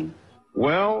seen.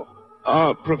 Well,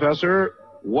 Professor,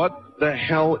 what the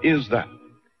hell is that?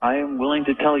 I am willing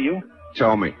to tell you.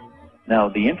 Tell me. Now,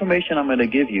 the information I'm going to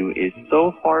give you is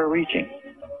so far-reaching,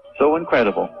 so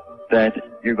incredible,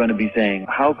 that you're going to be saying,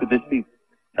 how could this be?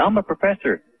 I'm a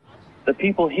professor. The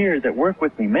people here that work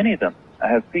with me, many of them, I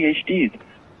have PhDs.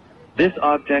 This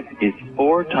object is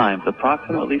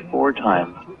approximately four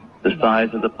times, the size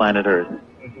of the planet Earth,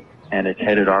 and it's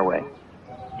headed our way.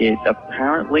 It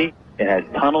has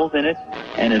tunnels in it,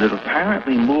 and it is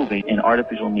apparently moving in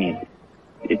artificial means.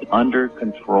 It's under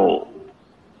control.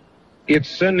 It's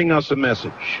sending us a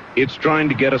message. It's trying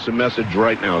to get us a message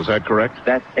right now. Is that correct?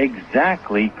 That's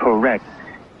exactly correct.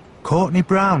 Courtney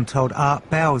Brown told Art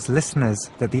Bell's listeners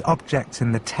that the object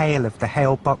in the tail of the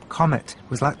Hale-Bopp comet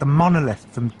was like the monolith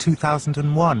from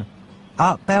 2001.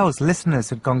 Art Bell's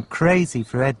listeners had gone crazy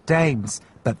for Ed Dames,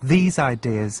 but these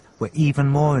ideas were even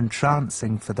more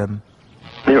entrancing for them.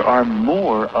 There are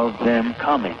more of them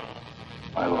coming,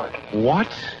 my lord.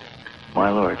 What? My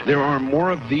lord. There are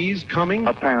more of these coming?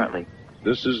 Apparently.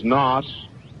 This is not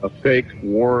a fake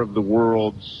War of the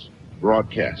Worlds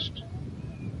broadcast.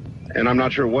 And I'm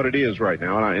not sure what it is right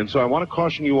now. And so I want to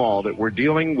caution you all that we're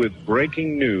dealing with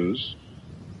breaking news.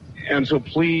 And so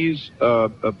please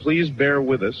bear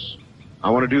with us. I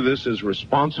want to do this as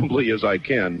responsibly as I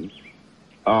can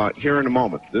here in a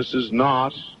moment. This is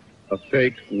not a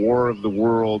fake War of the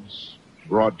Worlds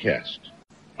broadcast.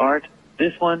 Art,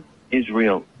 this one is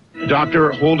real.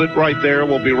 Doctor, hold it right there.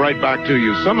 We'll be right back to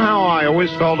you. Somehow I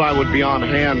always felt I would be on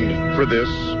hand for this.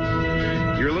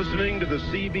 You're listening to the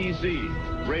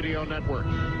CBC Radio Network.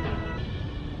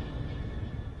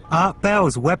 Art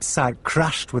Bell's website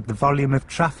crashed with the volume of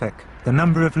traffic, the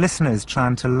number of listeners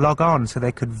trying to log on so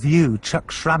they could view Chuck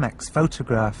Schramek's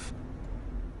photograph.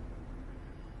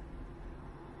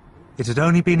 It had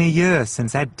only been a year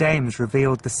since Ed Dames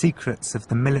revealed the secrets of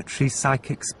the military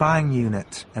psychic spying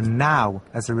unit, and now,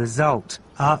 as a result,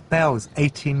 Art Bell's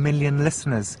 18 million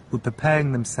listeners were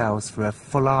preparing themselves for a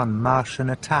full-on Martian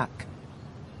attack.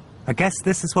 I guess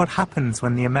this is what happens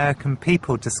when the American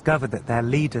people discover that their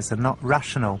leaders are not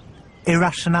rational.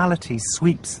 Irrationality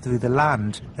sweeps through the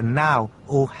land, and now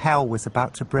all hell was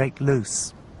about to break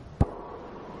loose.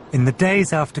 In the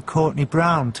days after Courtney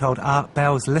Brown told Art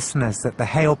Bell's listeners that the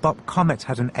Hale-Bopp comet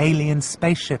had an alien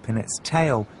spaceship in its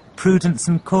tail, Prudence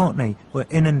and Courtney were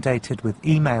inundated with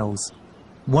emails.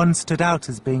 One stood out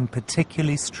as being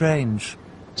particularly strange.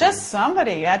 Just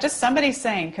somebody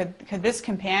saying, could this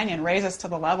companion raise us to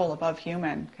the level above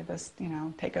human? Could this,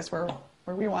 take us where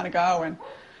we want to go? And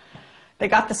they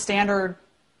got the standard,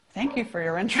 thank you for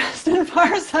your interest in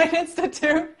Farsight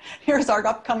Institute. Here's our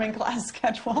upcoming class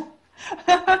schedule.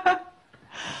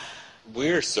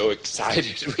 We're so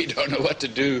excited we don't know what to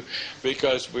do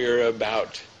because we're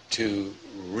about to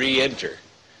re-enter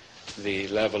the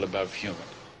level above human.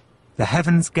 The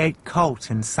Heaven's Gate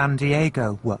cult in San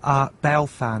Diego were Art Bell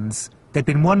fans. They'd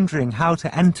been wondering how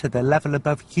to enter the level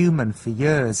above human for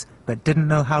years, but didn't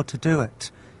know how to do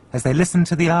it. As they listened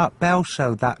to the Art Bell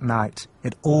show that night,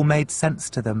 it all made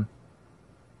sense to them.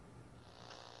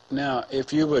 Now,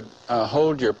 if you would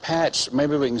hold your patch,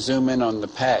 maybe we can zoom in on the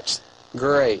patch.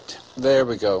 Great. There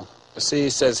we go. See,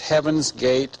 it says Heaven's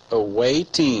Gate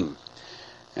awaiting.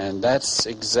 And that's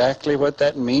exactly what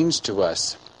that means to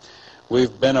us.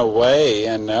 We've been away,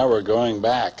 and now we're going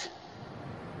back.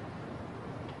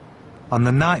 On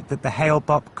the night that the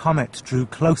Hale-Bopp comet drew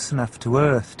close enough to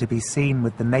Earth to be seen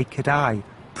with the naked eye,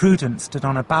 Prudence stood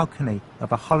on a balcony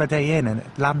of a Holiday Inn in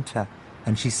Atlanta,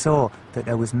 and she saw that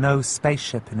there was no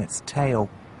spaceship in its tail.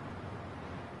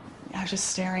 I was just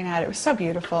staring at it. It was so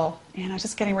beautiful. And I was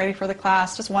just getting ready for the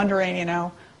class, just wondering, you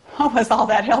know, what was all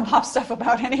that Hale-Bopp stuff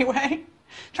about anyway?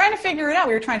 Trying to figure it out.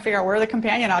 We were trying to figure out where the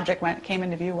companion object went. It came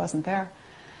into view, wasn't there.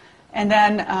 And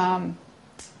then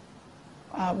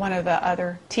one of the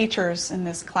other teachers in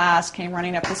this class came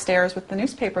running up the stairs with the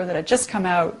newspaper that had just come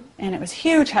out, and it was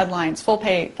huge headlines, full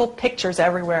pictures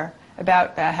everywhere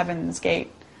about the Heaven's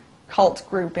Gate cult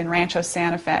group in Rancho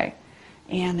Santa Fe.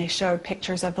 And they showed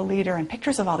pictures of the leader and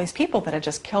pictures of all these people that had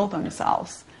just killed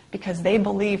themselves because they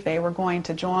believed they were going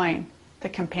to join the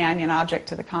companion object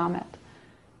to the comet.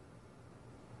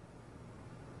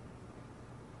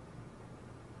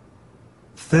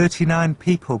 39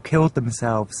 people killed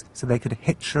themselves so they could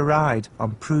hitch a ride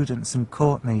on Prudence and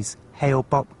Courtney's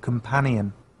Hale-Bopp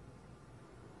companion.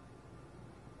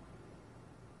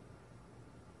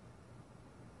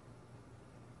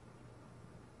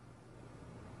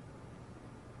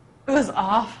 It was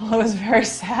awful. It was very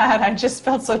sad. I just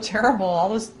felt so terrible.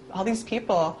 All these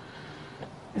people.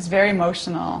 It was very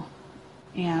emotional,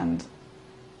 and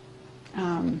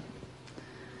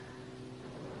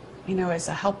you know, it's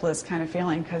a helpless kind of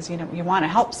feeling because you know you want to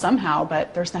help somehow,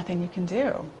 but there's nothing you can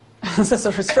do. It's just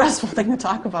a stressful thing to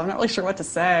talk about. I'm not really sure what to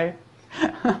say.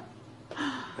 I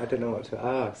don't know what to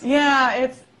ask. Yeah,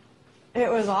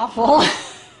 it was awful.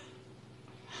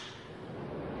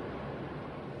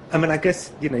 I mean, I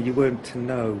guess, you know, you weren't to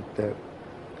know that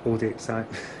all the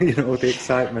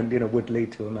excitement, would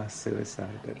lead to a mass suicide.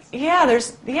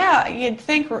 Yeah, you'd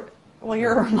think, well,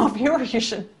 you're a remote viewer, you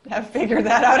should have figured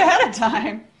that out ahead of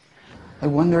time. I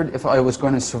wondered if I was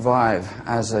going to survive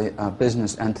as a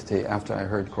business entity after I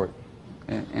heard Court,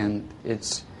 and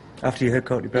it's... After you heard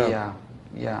Courtney Bell?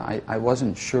 Yeah, I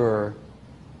wasn't sure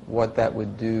what that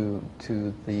would do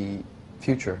to the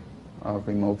future of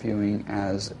remote viewing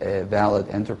as a valid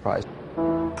enterprise.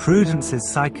 Prudence's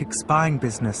psychic spying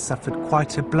business suffered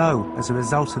quite a blow as a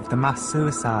result of the mass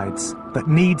suicides, but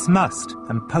needs must,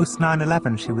 and post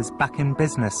 9/11 she was back in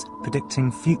business,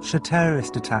 predicting future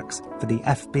terrorist attacks for the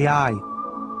FBI.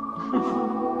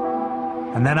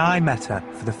 And then I met her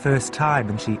for the first time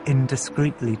and she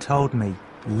indiscreetly told me,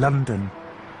 London.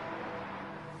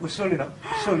 Well, surely not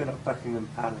Buckingham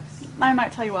Palace. I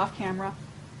might tell you off camera.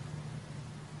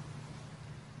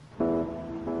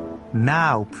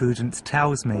 Now, Prudence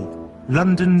tells me,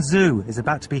 London Zoo is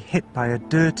about to be hit by a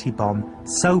dirty bomb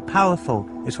so powerful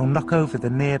it will knock over the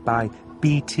nearby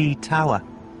BT Tower.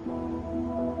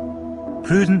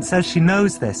 Prudence says she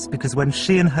knows this because when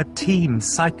she and her team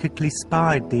psychically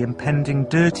spied the impending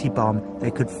dirty bomb, they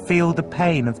could feel the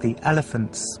pain of the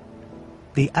elephants.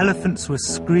 The elephants were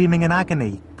screaming in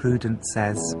agony, Prudence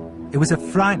says. It was a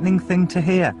frightening thing to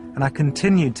hear, and I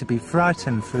continued to be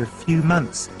frightened for a few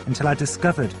months until I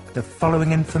discovered the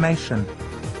following information.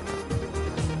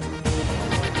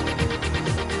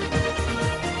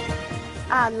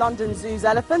 And London Zoo's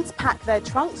elephants packed their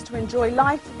trunks to enjoy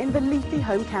life in the leafy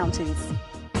home counties.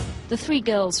 The 3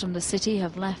 girls from the city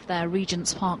have left their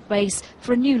Regent's Park base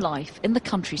for a new life in the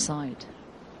countryside.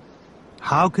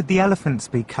 How could the elephants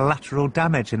be collateral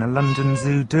damage in a London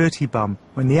Zoo dirty bomb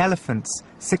when the elephants,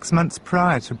 6 months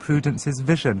prior to Prudence's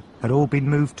vision, had all been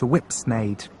moved to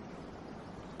Whipsnade?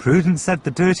 Prudence said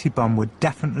the dirty bomb would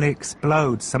definitely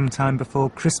explode sometime before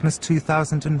Christmas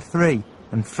 2003,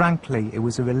 and frankly, it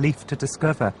was a relief to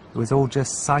discover it was all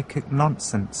just psychic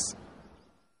nonsense.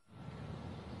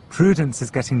 Prudence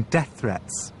is getting death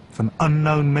threats from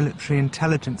unknown military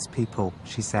intelligence people,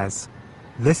 she says.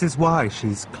 This is why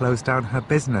she's closed down her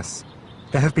business.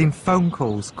 There have been phone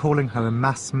calls calling her a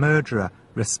mass murderer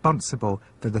responsible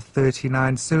for the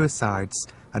 39 suicides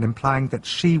and implying that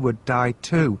she would die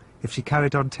too if she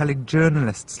carried on telling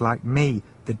journalists like me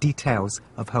the details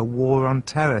of her war on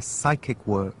terror psychic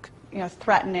work.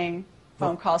 Threatening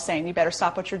phone calls saying, you better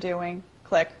stop what you're doing,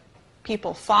 click.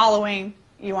 People following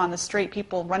you on the street,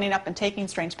 people running up and taking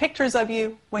strange pictures of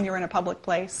you when you're in a public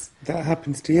place. That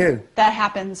happens to you? That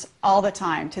happens all the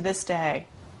time, to this day.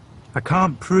 I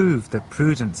can't prove that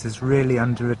Prudence is really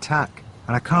under attack,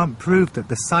 and I can't prove that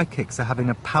the psychics are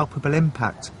having a palpable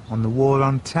impact on the war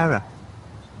on terror.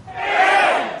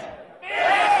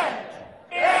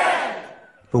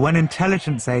 But when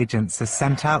intelligence agents are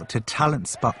sent out to talent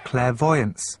spot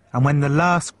clairvoyance, and when the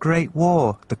last great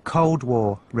war, the Cold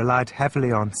War, relied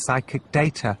heavily on psychic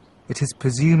data, it is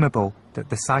presumable that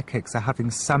the psychics are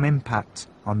having some impact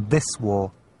on this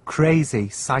war. Crazy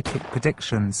psychic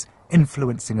predictions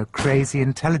influencing a crazy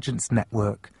intelligence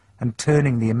network and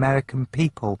turning the American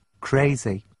people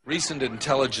crazy. Recent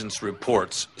intelligence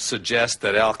reports suggest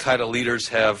that al-Qaeda leaders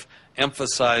have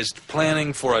emphasized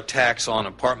planning for attacks on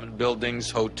apartment buildings,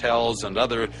 hotels, and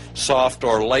other soft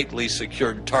or lightly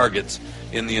secured targets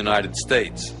in the United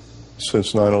States.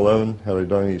 Since 9/11, have they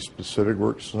done any specific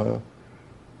works?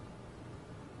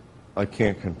 I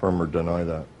can't confirm or deny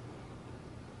that.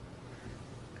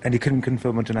 And you couldn't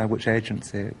confirm or deny which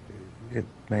agency it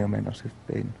may or may not have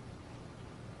been?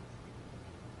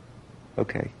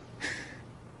 Okay.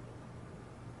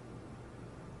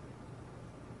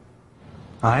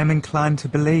 I am inclined to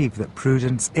believe that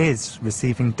Prudence is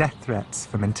receiving death threats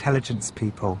from intelligence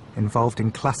people involved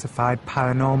in classified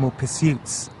paranormal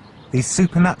pursuits. These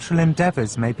supernatural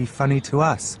endeavours may be funny to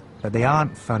us, but they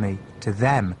aren't funny to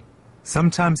them.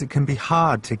 Sometimes it can be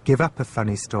hard to give up a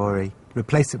funny story,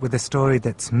 replace it with a story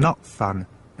that's not fun,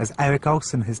 as Eric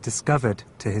Olson has discovered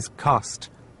to his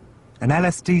cost. An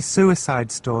LSD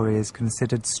suicide story is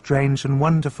considered strange and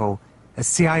wonderful. A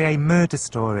CIA murder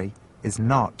story is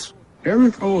not.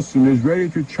 Eric Olson is ready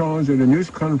to challenge at a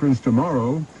news conference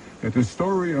tomorrow that the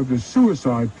story of the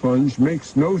suicide plunge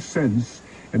makes no sense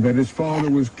and that his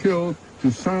father was killed to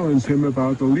silence him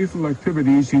about the lethal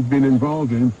activities he'd been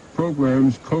involved in,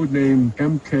 programs codenamed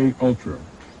MK Ultra.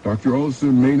 Dr.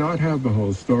 Olson may not have the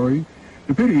whole story.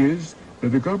 The pity is that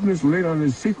the government's lid on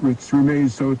his secrets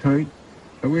remains so tight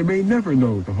that we may never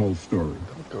know the whole story.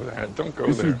 Don't go there. Don't go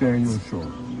this there. Is Daniel Shore.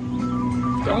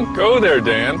 Don't go there,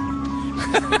 Dan.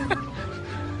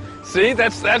 See,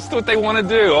 that's what they want to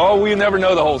do. Oh, we never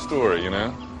know the whole story, you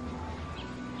know?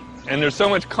 And there's so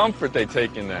much comfort they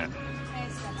take in that.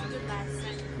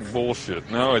 Bullshit.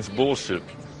 No, it's bullshit.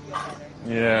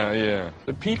 Yeah.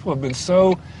 The people have been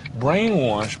so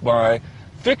brainwashed by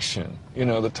fiction, you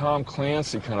know, the Tom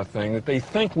Clancy kind of thing, that they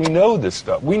think we know this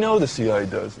stuff. We know the CIA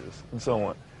does this, and so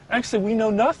on. Actually, we know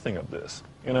nothing of this,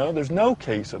 you know? There's no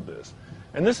case of this.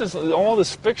 And this is, all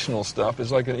this fictional stuff is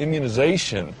like an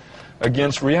immunization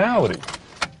against reality,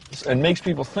 and makes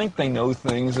people think they know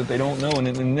things that they don't know, and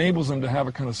it enables them to have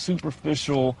a kind of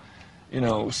superficial, you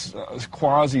know,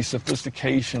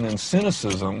 quasi-sophistication and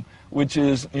cynicism, which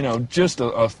is, you know, just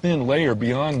a thin layer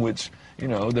beyond which, you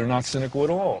know, they're not cynical at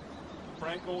all.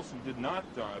 Frank Olson did not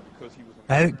die because he was...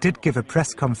 Eric did give a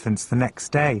press conference the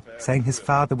next day, saying his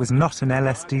father was not an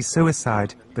LSD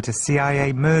suicide, but a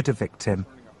CIA murder victim.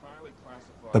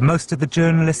 But most of the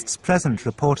journalists present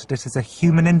reported it as a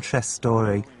human interest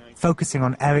story, focusing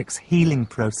on Eric's healing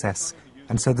process,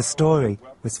 and so the story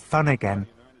was fun again.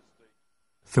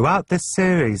 Throughout this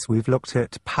series, we've looked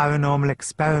at paranormal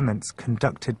experiments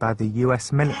conducted by the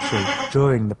US military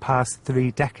during the past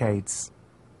 3 decades.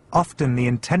 Often the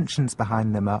intentions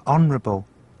behind them are honourable,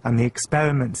 and the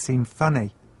experiments seem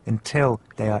funny until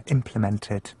they are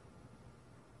implemented.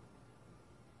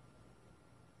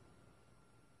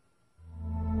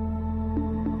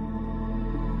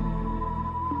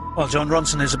 Well, Jon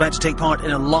Ronson is about to take part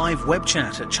in a live web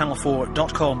chat at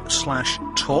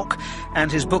channel4.com/talk,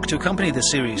 and his book to accompany the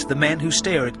series, The Men Who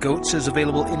Stare at Goats, is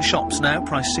available in shops now,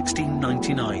 priced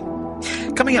 $16.99.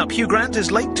 Coming up, Hugh Grant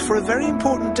is late for a very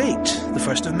important date, the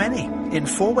first of many, in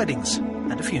 4 weddings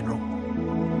and a funeral.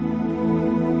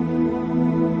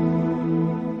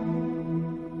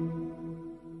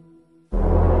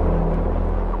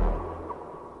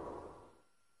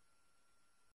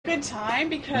 Good time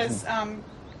because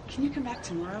can you come back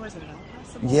tomorrow? Is it at all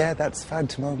possible? Yeah, that's fine.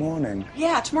 Tomorrow morning.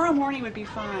 Yeah, tomorrow morning would be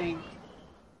fine.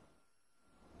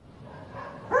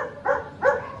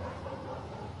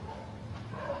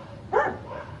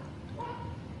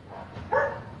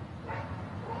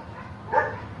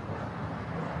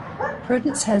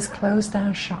 Prudence has closed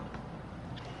our shop.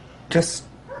 Just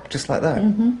like that?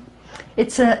 Mm-hmm.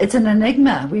 It's an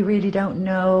enigma. We really don't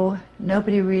know.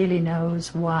 Nobody really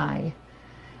knows why.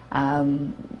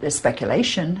 There's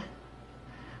speculation.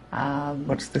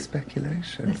 What's the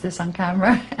speculation? Is this on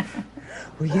camera?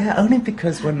 Well, yeah, only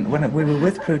because when we were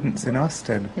with Prudence in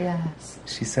Austin, yes,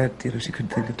 she said, you know, she couldn't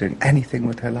think of doing anything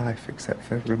with her life except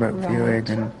for remote viewing,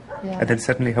 and then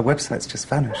suddenly her website's just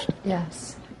vanished.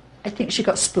 Yes. I think she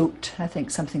got spooked. I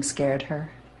think something scared her.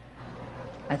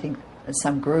 I think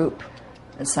some group,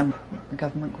 some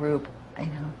government group, you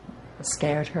know,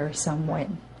 scared her some way.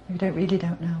 We really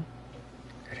don't know.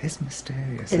 It is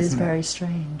mysterious, It is isn't very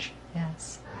strange,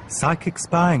 yes. Psychic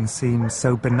spying seems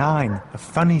so benign, a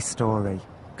funny story.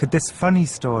 Could this funny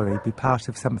story be part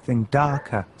of something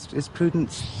darker? Is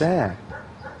Prudence there?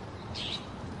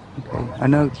 Okay, I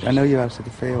know you're out of the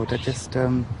field. I just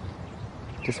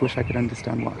wish I could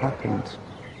understand what happened.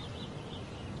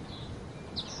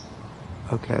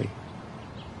 Okay.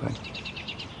 Right.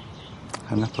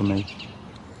 Hang up on me.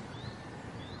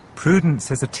 Prudence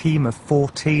has a team of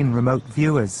 14 remote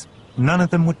viewers. None of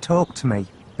them would talk to me.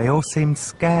 They all seemed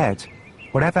scared.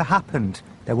 Whatever happened,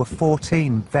 there were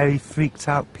 14 very freaked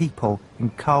out people in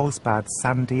Carlsbad,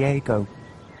 San Diego.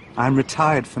 I'm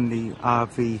retired from the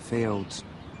RV field.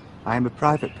 I am a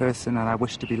private person and I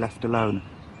wish to be left alone.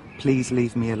 Please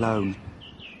leave me alone.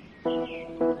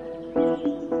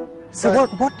 So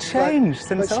what changed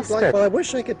since Austin? Well, I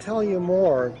wish I could tell you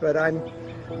more, but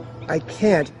I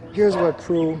can't. Here's what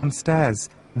Prue... Downstairs,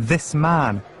 this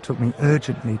man took me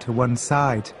urgently to one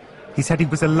side. He said he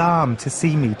was alarmed to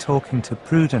see me talking to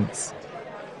Prudence.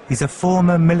 He's a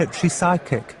former military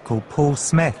psychic called Paul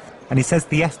Smith, and he says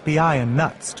the FBI are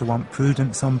nuts to want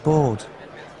Prudence on board.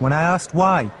 When I asked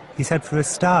why, he said for a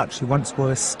start she once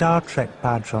wore a Star Trek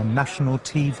badge on national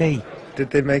TV.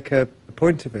 Did they make a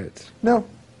point of it? No.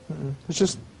 It's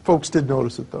just folks did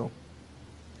notice it, though.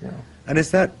 Yeah. And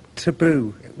is that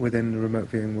taboo within the remote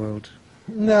viewing world?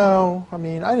 No. I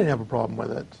mean, I didn't have a problem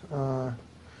with it.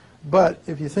 But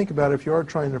if you think about it, if you are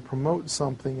trying to promote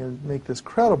something and make this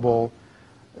credible,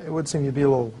 it would seem you'd be a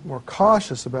little more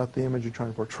cautious about the image you're trying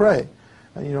to portray.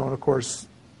 And, you know, and of course,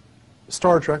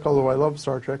 Star Trek, although I love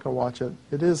Star Trek, I watch it,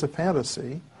 it is a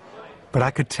fantasy. But I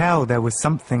could tell there was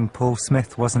something Paul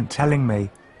Smith wasn't telling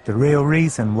me, the real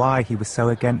reason why he was so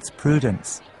against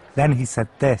Prudence. Then he said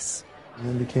this. And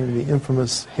then became the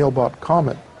infamous Hale-Bopp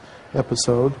Comet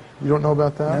episode. You don't know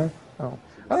about that? No. Oh.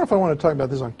 I don't know if I want to talk about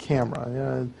this on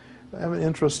camera. I have an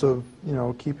interest of, you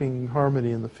know, keeping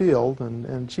harmony in the field,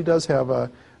 and she does have a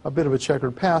bit of a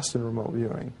checkered past in remote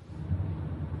viewing.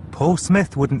 Paul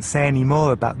Smith wouldn't say any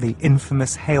more about the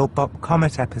infamous Hale-Bopp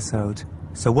Comet episode.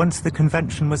 So once the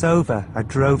convention was over, I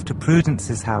drove to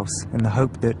Prudence's house in the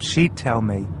hope that she'd tell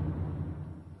me.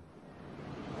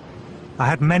 I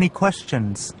had many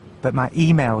questions, but my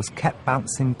emails kept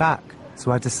bouncing back,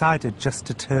 so I decided just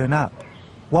to turn up.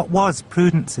 What was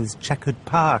Prudence's checkered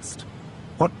past?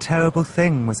 What terrible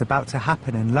thing was about to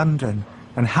happen in London?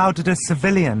 And how did a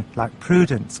civilian like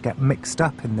Prudence get mixed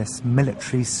up in this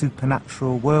military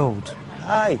supernatural world?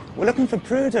 Hi, we're looking for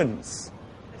Prudence.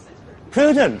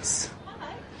 Prudence!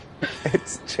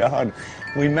 It's John.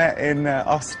 We met in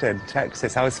Austin,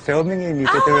 Texas. I was filming you and you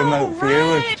did the remote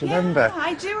view. Do you remember? Yeah,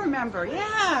 I do remember,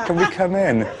 yeah. Can we come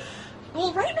in?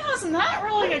 Well, right now it's not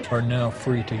really a... Are now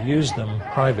free to use them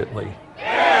privately.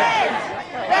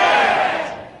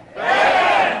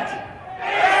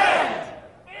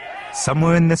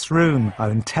 Somewhere in this room are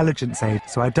intelligence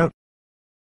aides, so I don't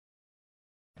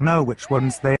know which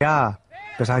ones they are.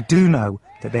 But I do know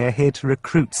that they are here to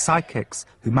recruit psychics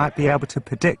who might be able to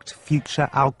predict future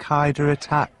Al-Qaeda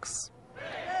attacks.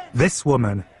 This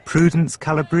woman, Prudence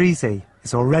Calabrese,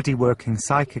 is already working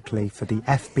psychically for the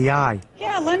FBI.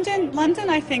 Yeah, London,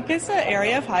 I think, is an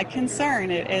area of high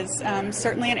concern. It is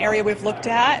certainly an area we've looked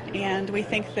at, and we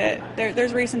think that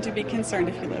there's reason to be concerned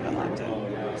if you live in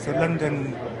London. So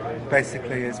London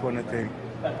basically is one of the...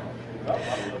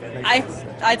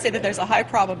 I'd say that there's a high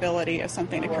probability of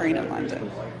something occurring in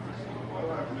London.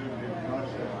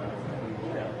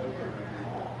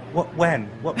 What, when?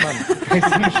 What month?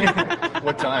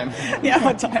 What time? Yeah,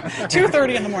 what time?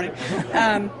 2:30 in the morning.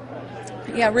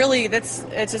 Yeah, really, it's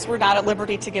just we're not at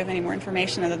liberty to give any more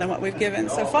information other than what we've given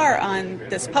so far on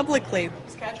this publicly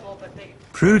schedule. But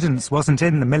Prudence wasn't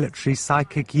in the military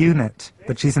psychic unit,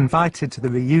 but she's invited to the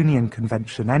reunion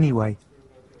convention anyway.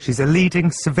 She's a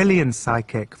leading civilian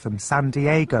psychic from San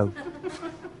Diego.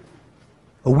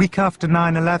 A week after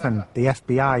 9/11, the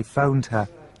FBI phoned her.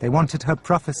 They wanted her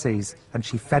prophecies, and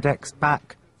she FedExed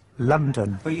back,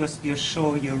 London. But you're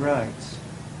sure you're right?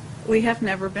 we have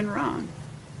never been wrong.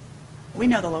 We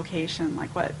know the location,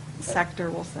 like what sector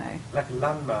we'll say. Like a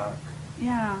landmark?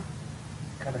 Yeah.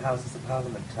 Kind of Houses of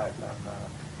Parliament type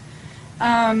landmark.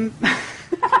 I'm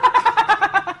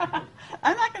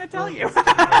not going to tell you.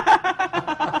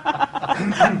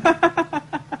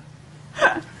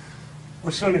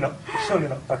 Well, surely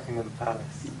not Buckingham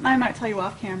Palace. I might tell you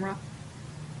off camera.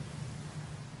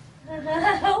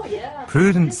 Oh, yeah.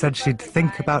 Prudence said she'd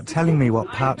think about telling me what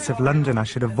parts of London I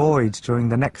should avoid during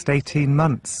the next 18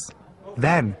 months.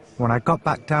 Then, when I got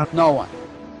back down... No one.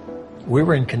 We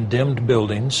were in condemned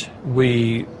buildings.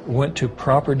 We went to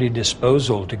property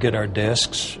disposal to get our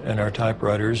desks and our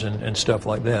typewriters and stuff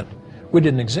like that. We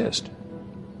didn't exist.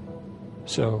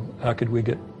 So how could we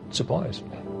get supplies?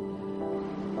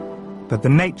 But the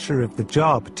nature of the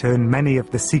job turned many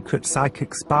of the secret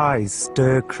psychic spies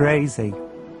stir crazy.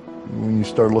 When you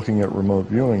start looking at remote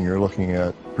viewing, you're looking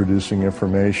at producing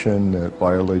information that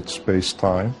violates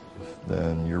space-time.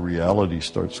 Then your reality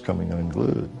starts coming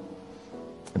unglued.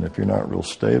 And if you're not real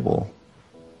stable,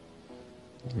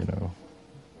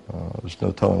 there's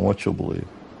no telling what you'll believe.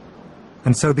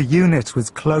 And so the unit was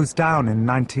closed down in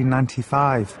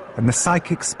 1995, and the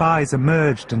psychic spies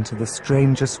emerged into the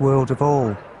strangest world of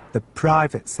all, the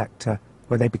private sector,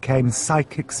 where they became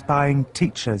psychic spying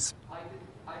teachers.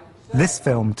 This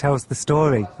film tells the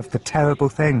story of the terrible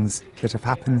things that have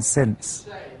happened since.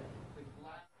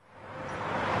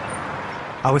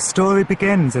 Our story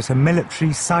begins at a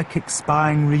military psychic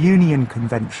spying reunion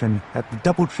convention at the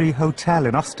Doubletree Hotel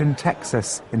in Austin,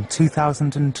 Texas in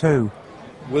 2002.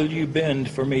 Will you bend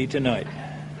for me tonight?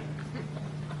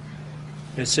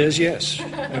 It says yes,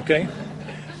 okay?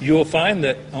 You'll find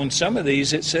that on some of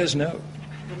these it says no.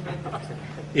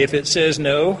 If it says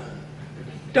no,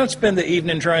 don't spend the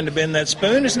evening trying to bend that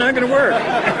spoon. It's not going to work.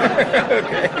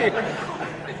 Okay?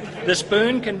 The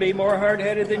spoon can be more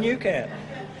hard-headed than you can.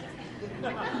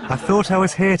 I thought I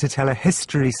was here to tell a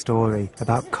history story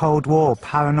about Cold War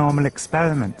paranormal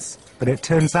experiments, but it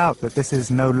turns out that this is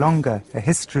no longer a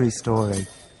history story.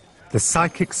 The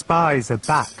psychic spies are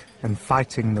back and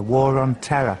fighting the war on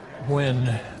terror.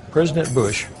 When President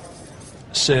Bush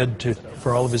said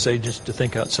for all of his agents to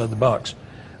think outside the box,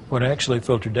 what actually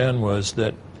filtered down was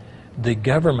that the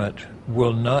government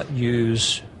will not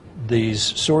use these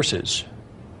sources,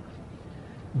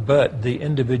 but the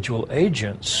individual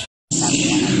agents.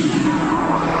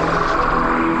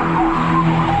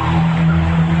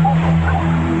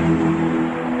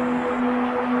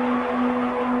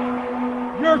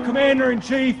 Your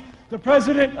Commander-in-Chief, the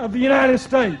President of the United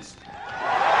States.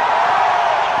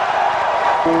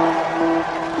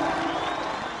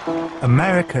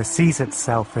 America sees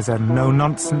itself as a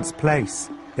no-nonsense place.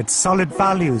 Its solid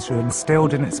values are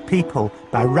instilled in its people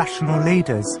by rational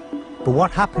leaders. But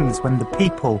what happens when the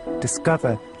people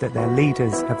discover that their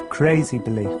leaders have crazy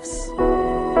beliefs?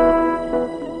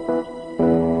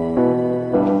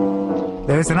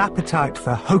 There is an appetite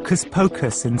for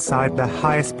hocus-pocus inside the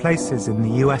highest places in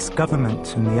the US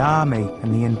government and the army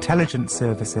and the intelligence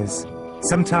services.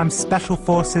 Sometimes special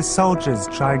forces soldiers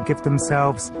try and give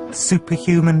themselves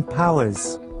superhuman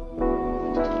powers.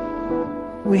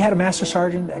 We had a master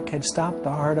sergeant that could stop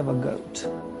the heart of a goat.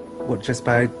 What, just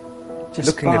by looking at it?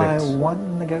 Just by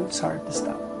wanting the goat's heart to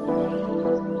stop.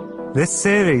 This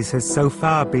series has so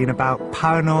far been about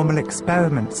paranormal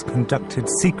experiments conducted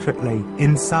secretly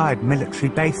inside military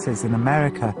bases in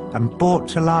America and brought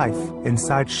to life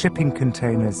inside shipping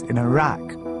containers in Iraq.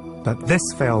 But this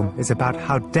film is about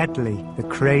how deadly the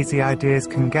crazy ideas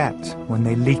can get when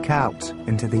they leak out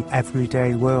into the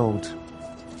everyday world.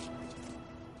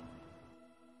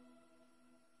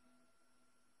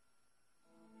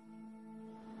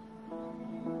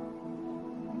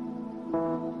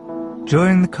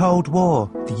 During the Cold War,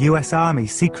 the US Army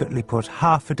secretly put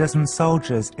half a dozen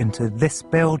soldiers into this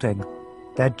building.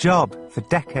 Their job for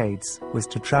decades was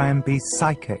to try and be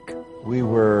psychic. We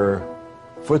were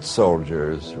foot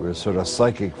soldiers. We were sort of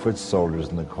psychic foot soldiers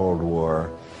in the Cold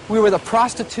War. We were the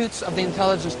prostitutes of the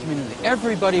intelligence community.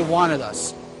 Everybody wanted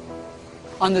us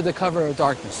under the cover of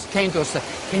darkness. Came to us, said,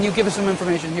 can you give us some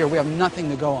information here? We have nothing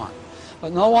to go on.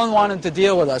 But no one wanted to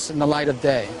deal with us in the light of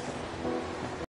day.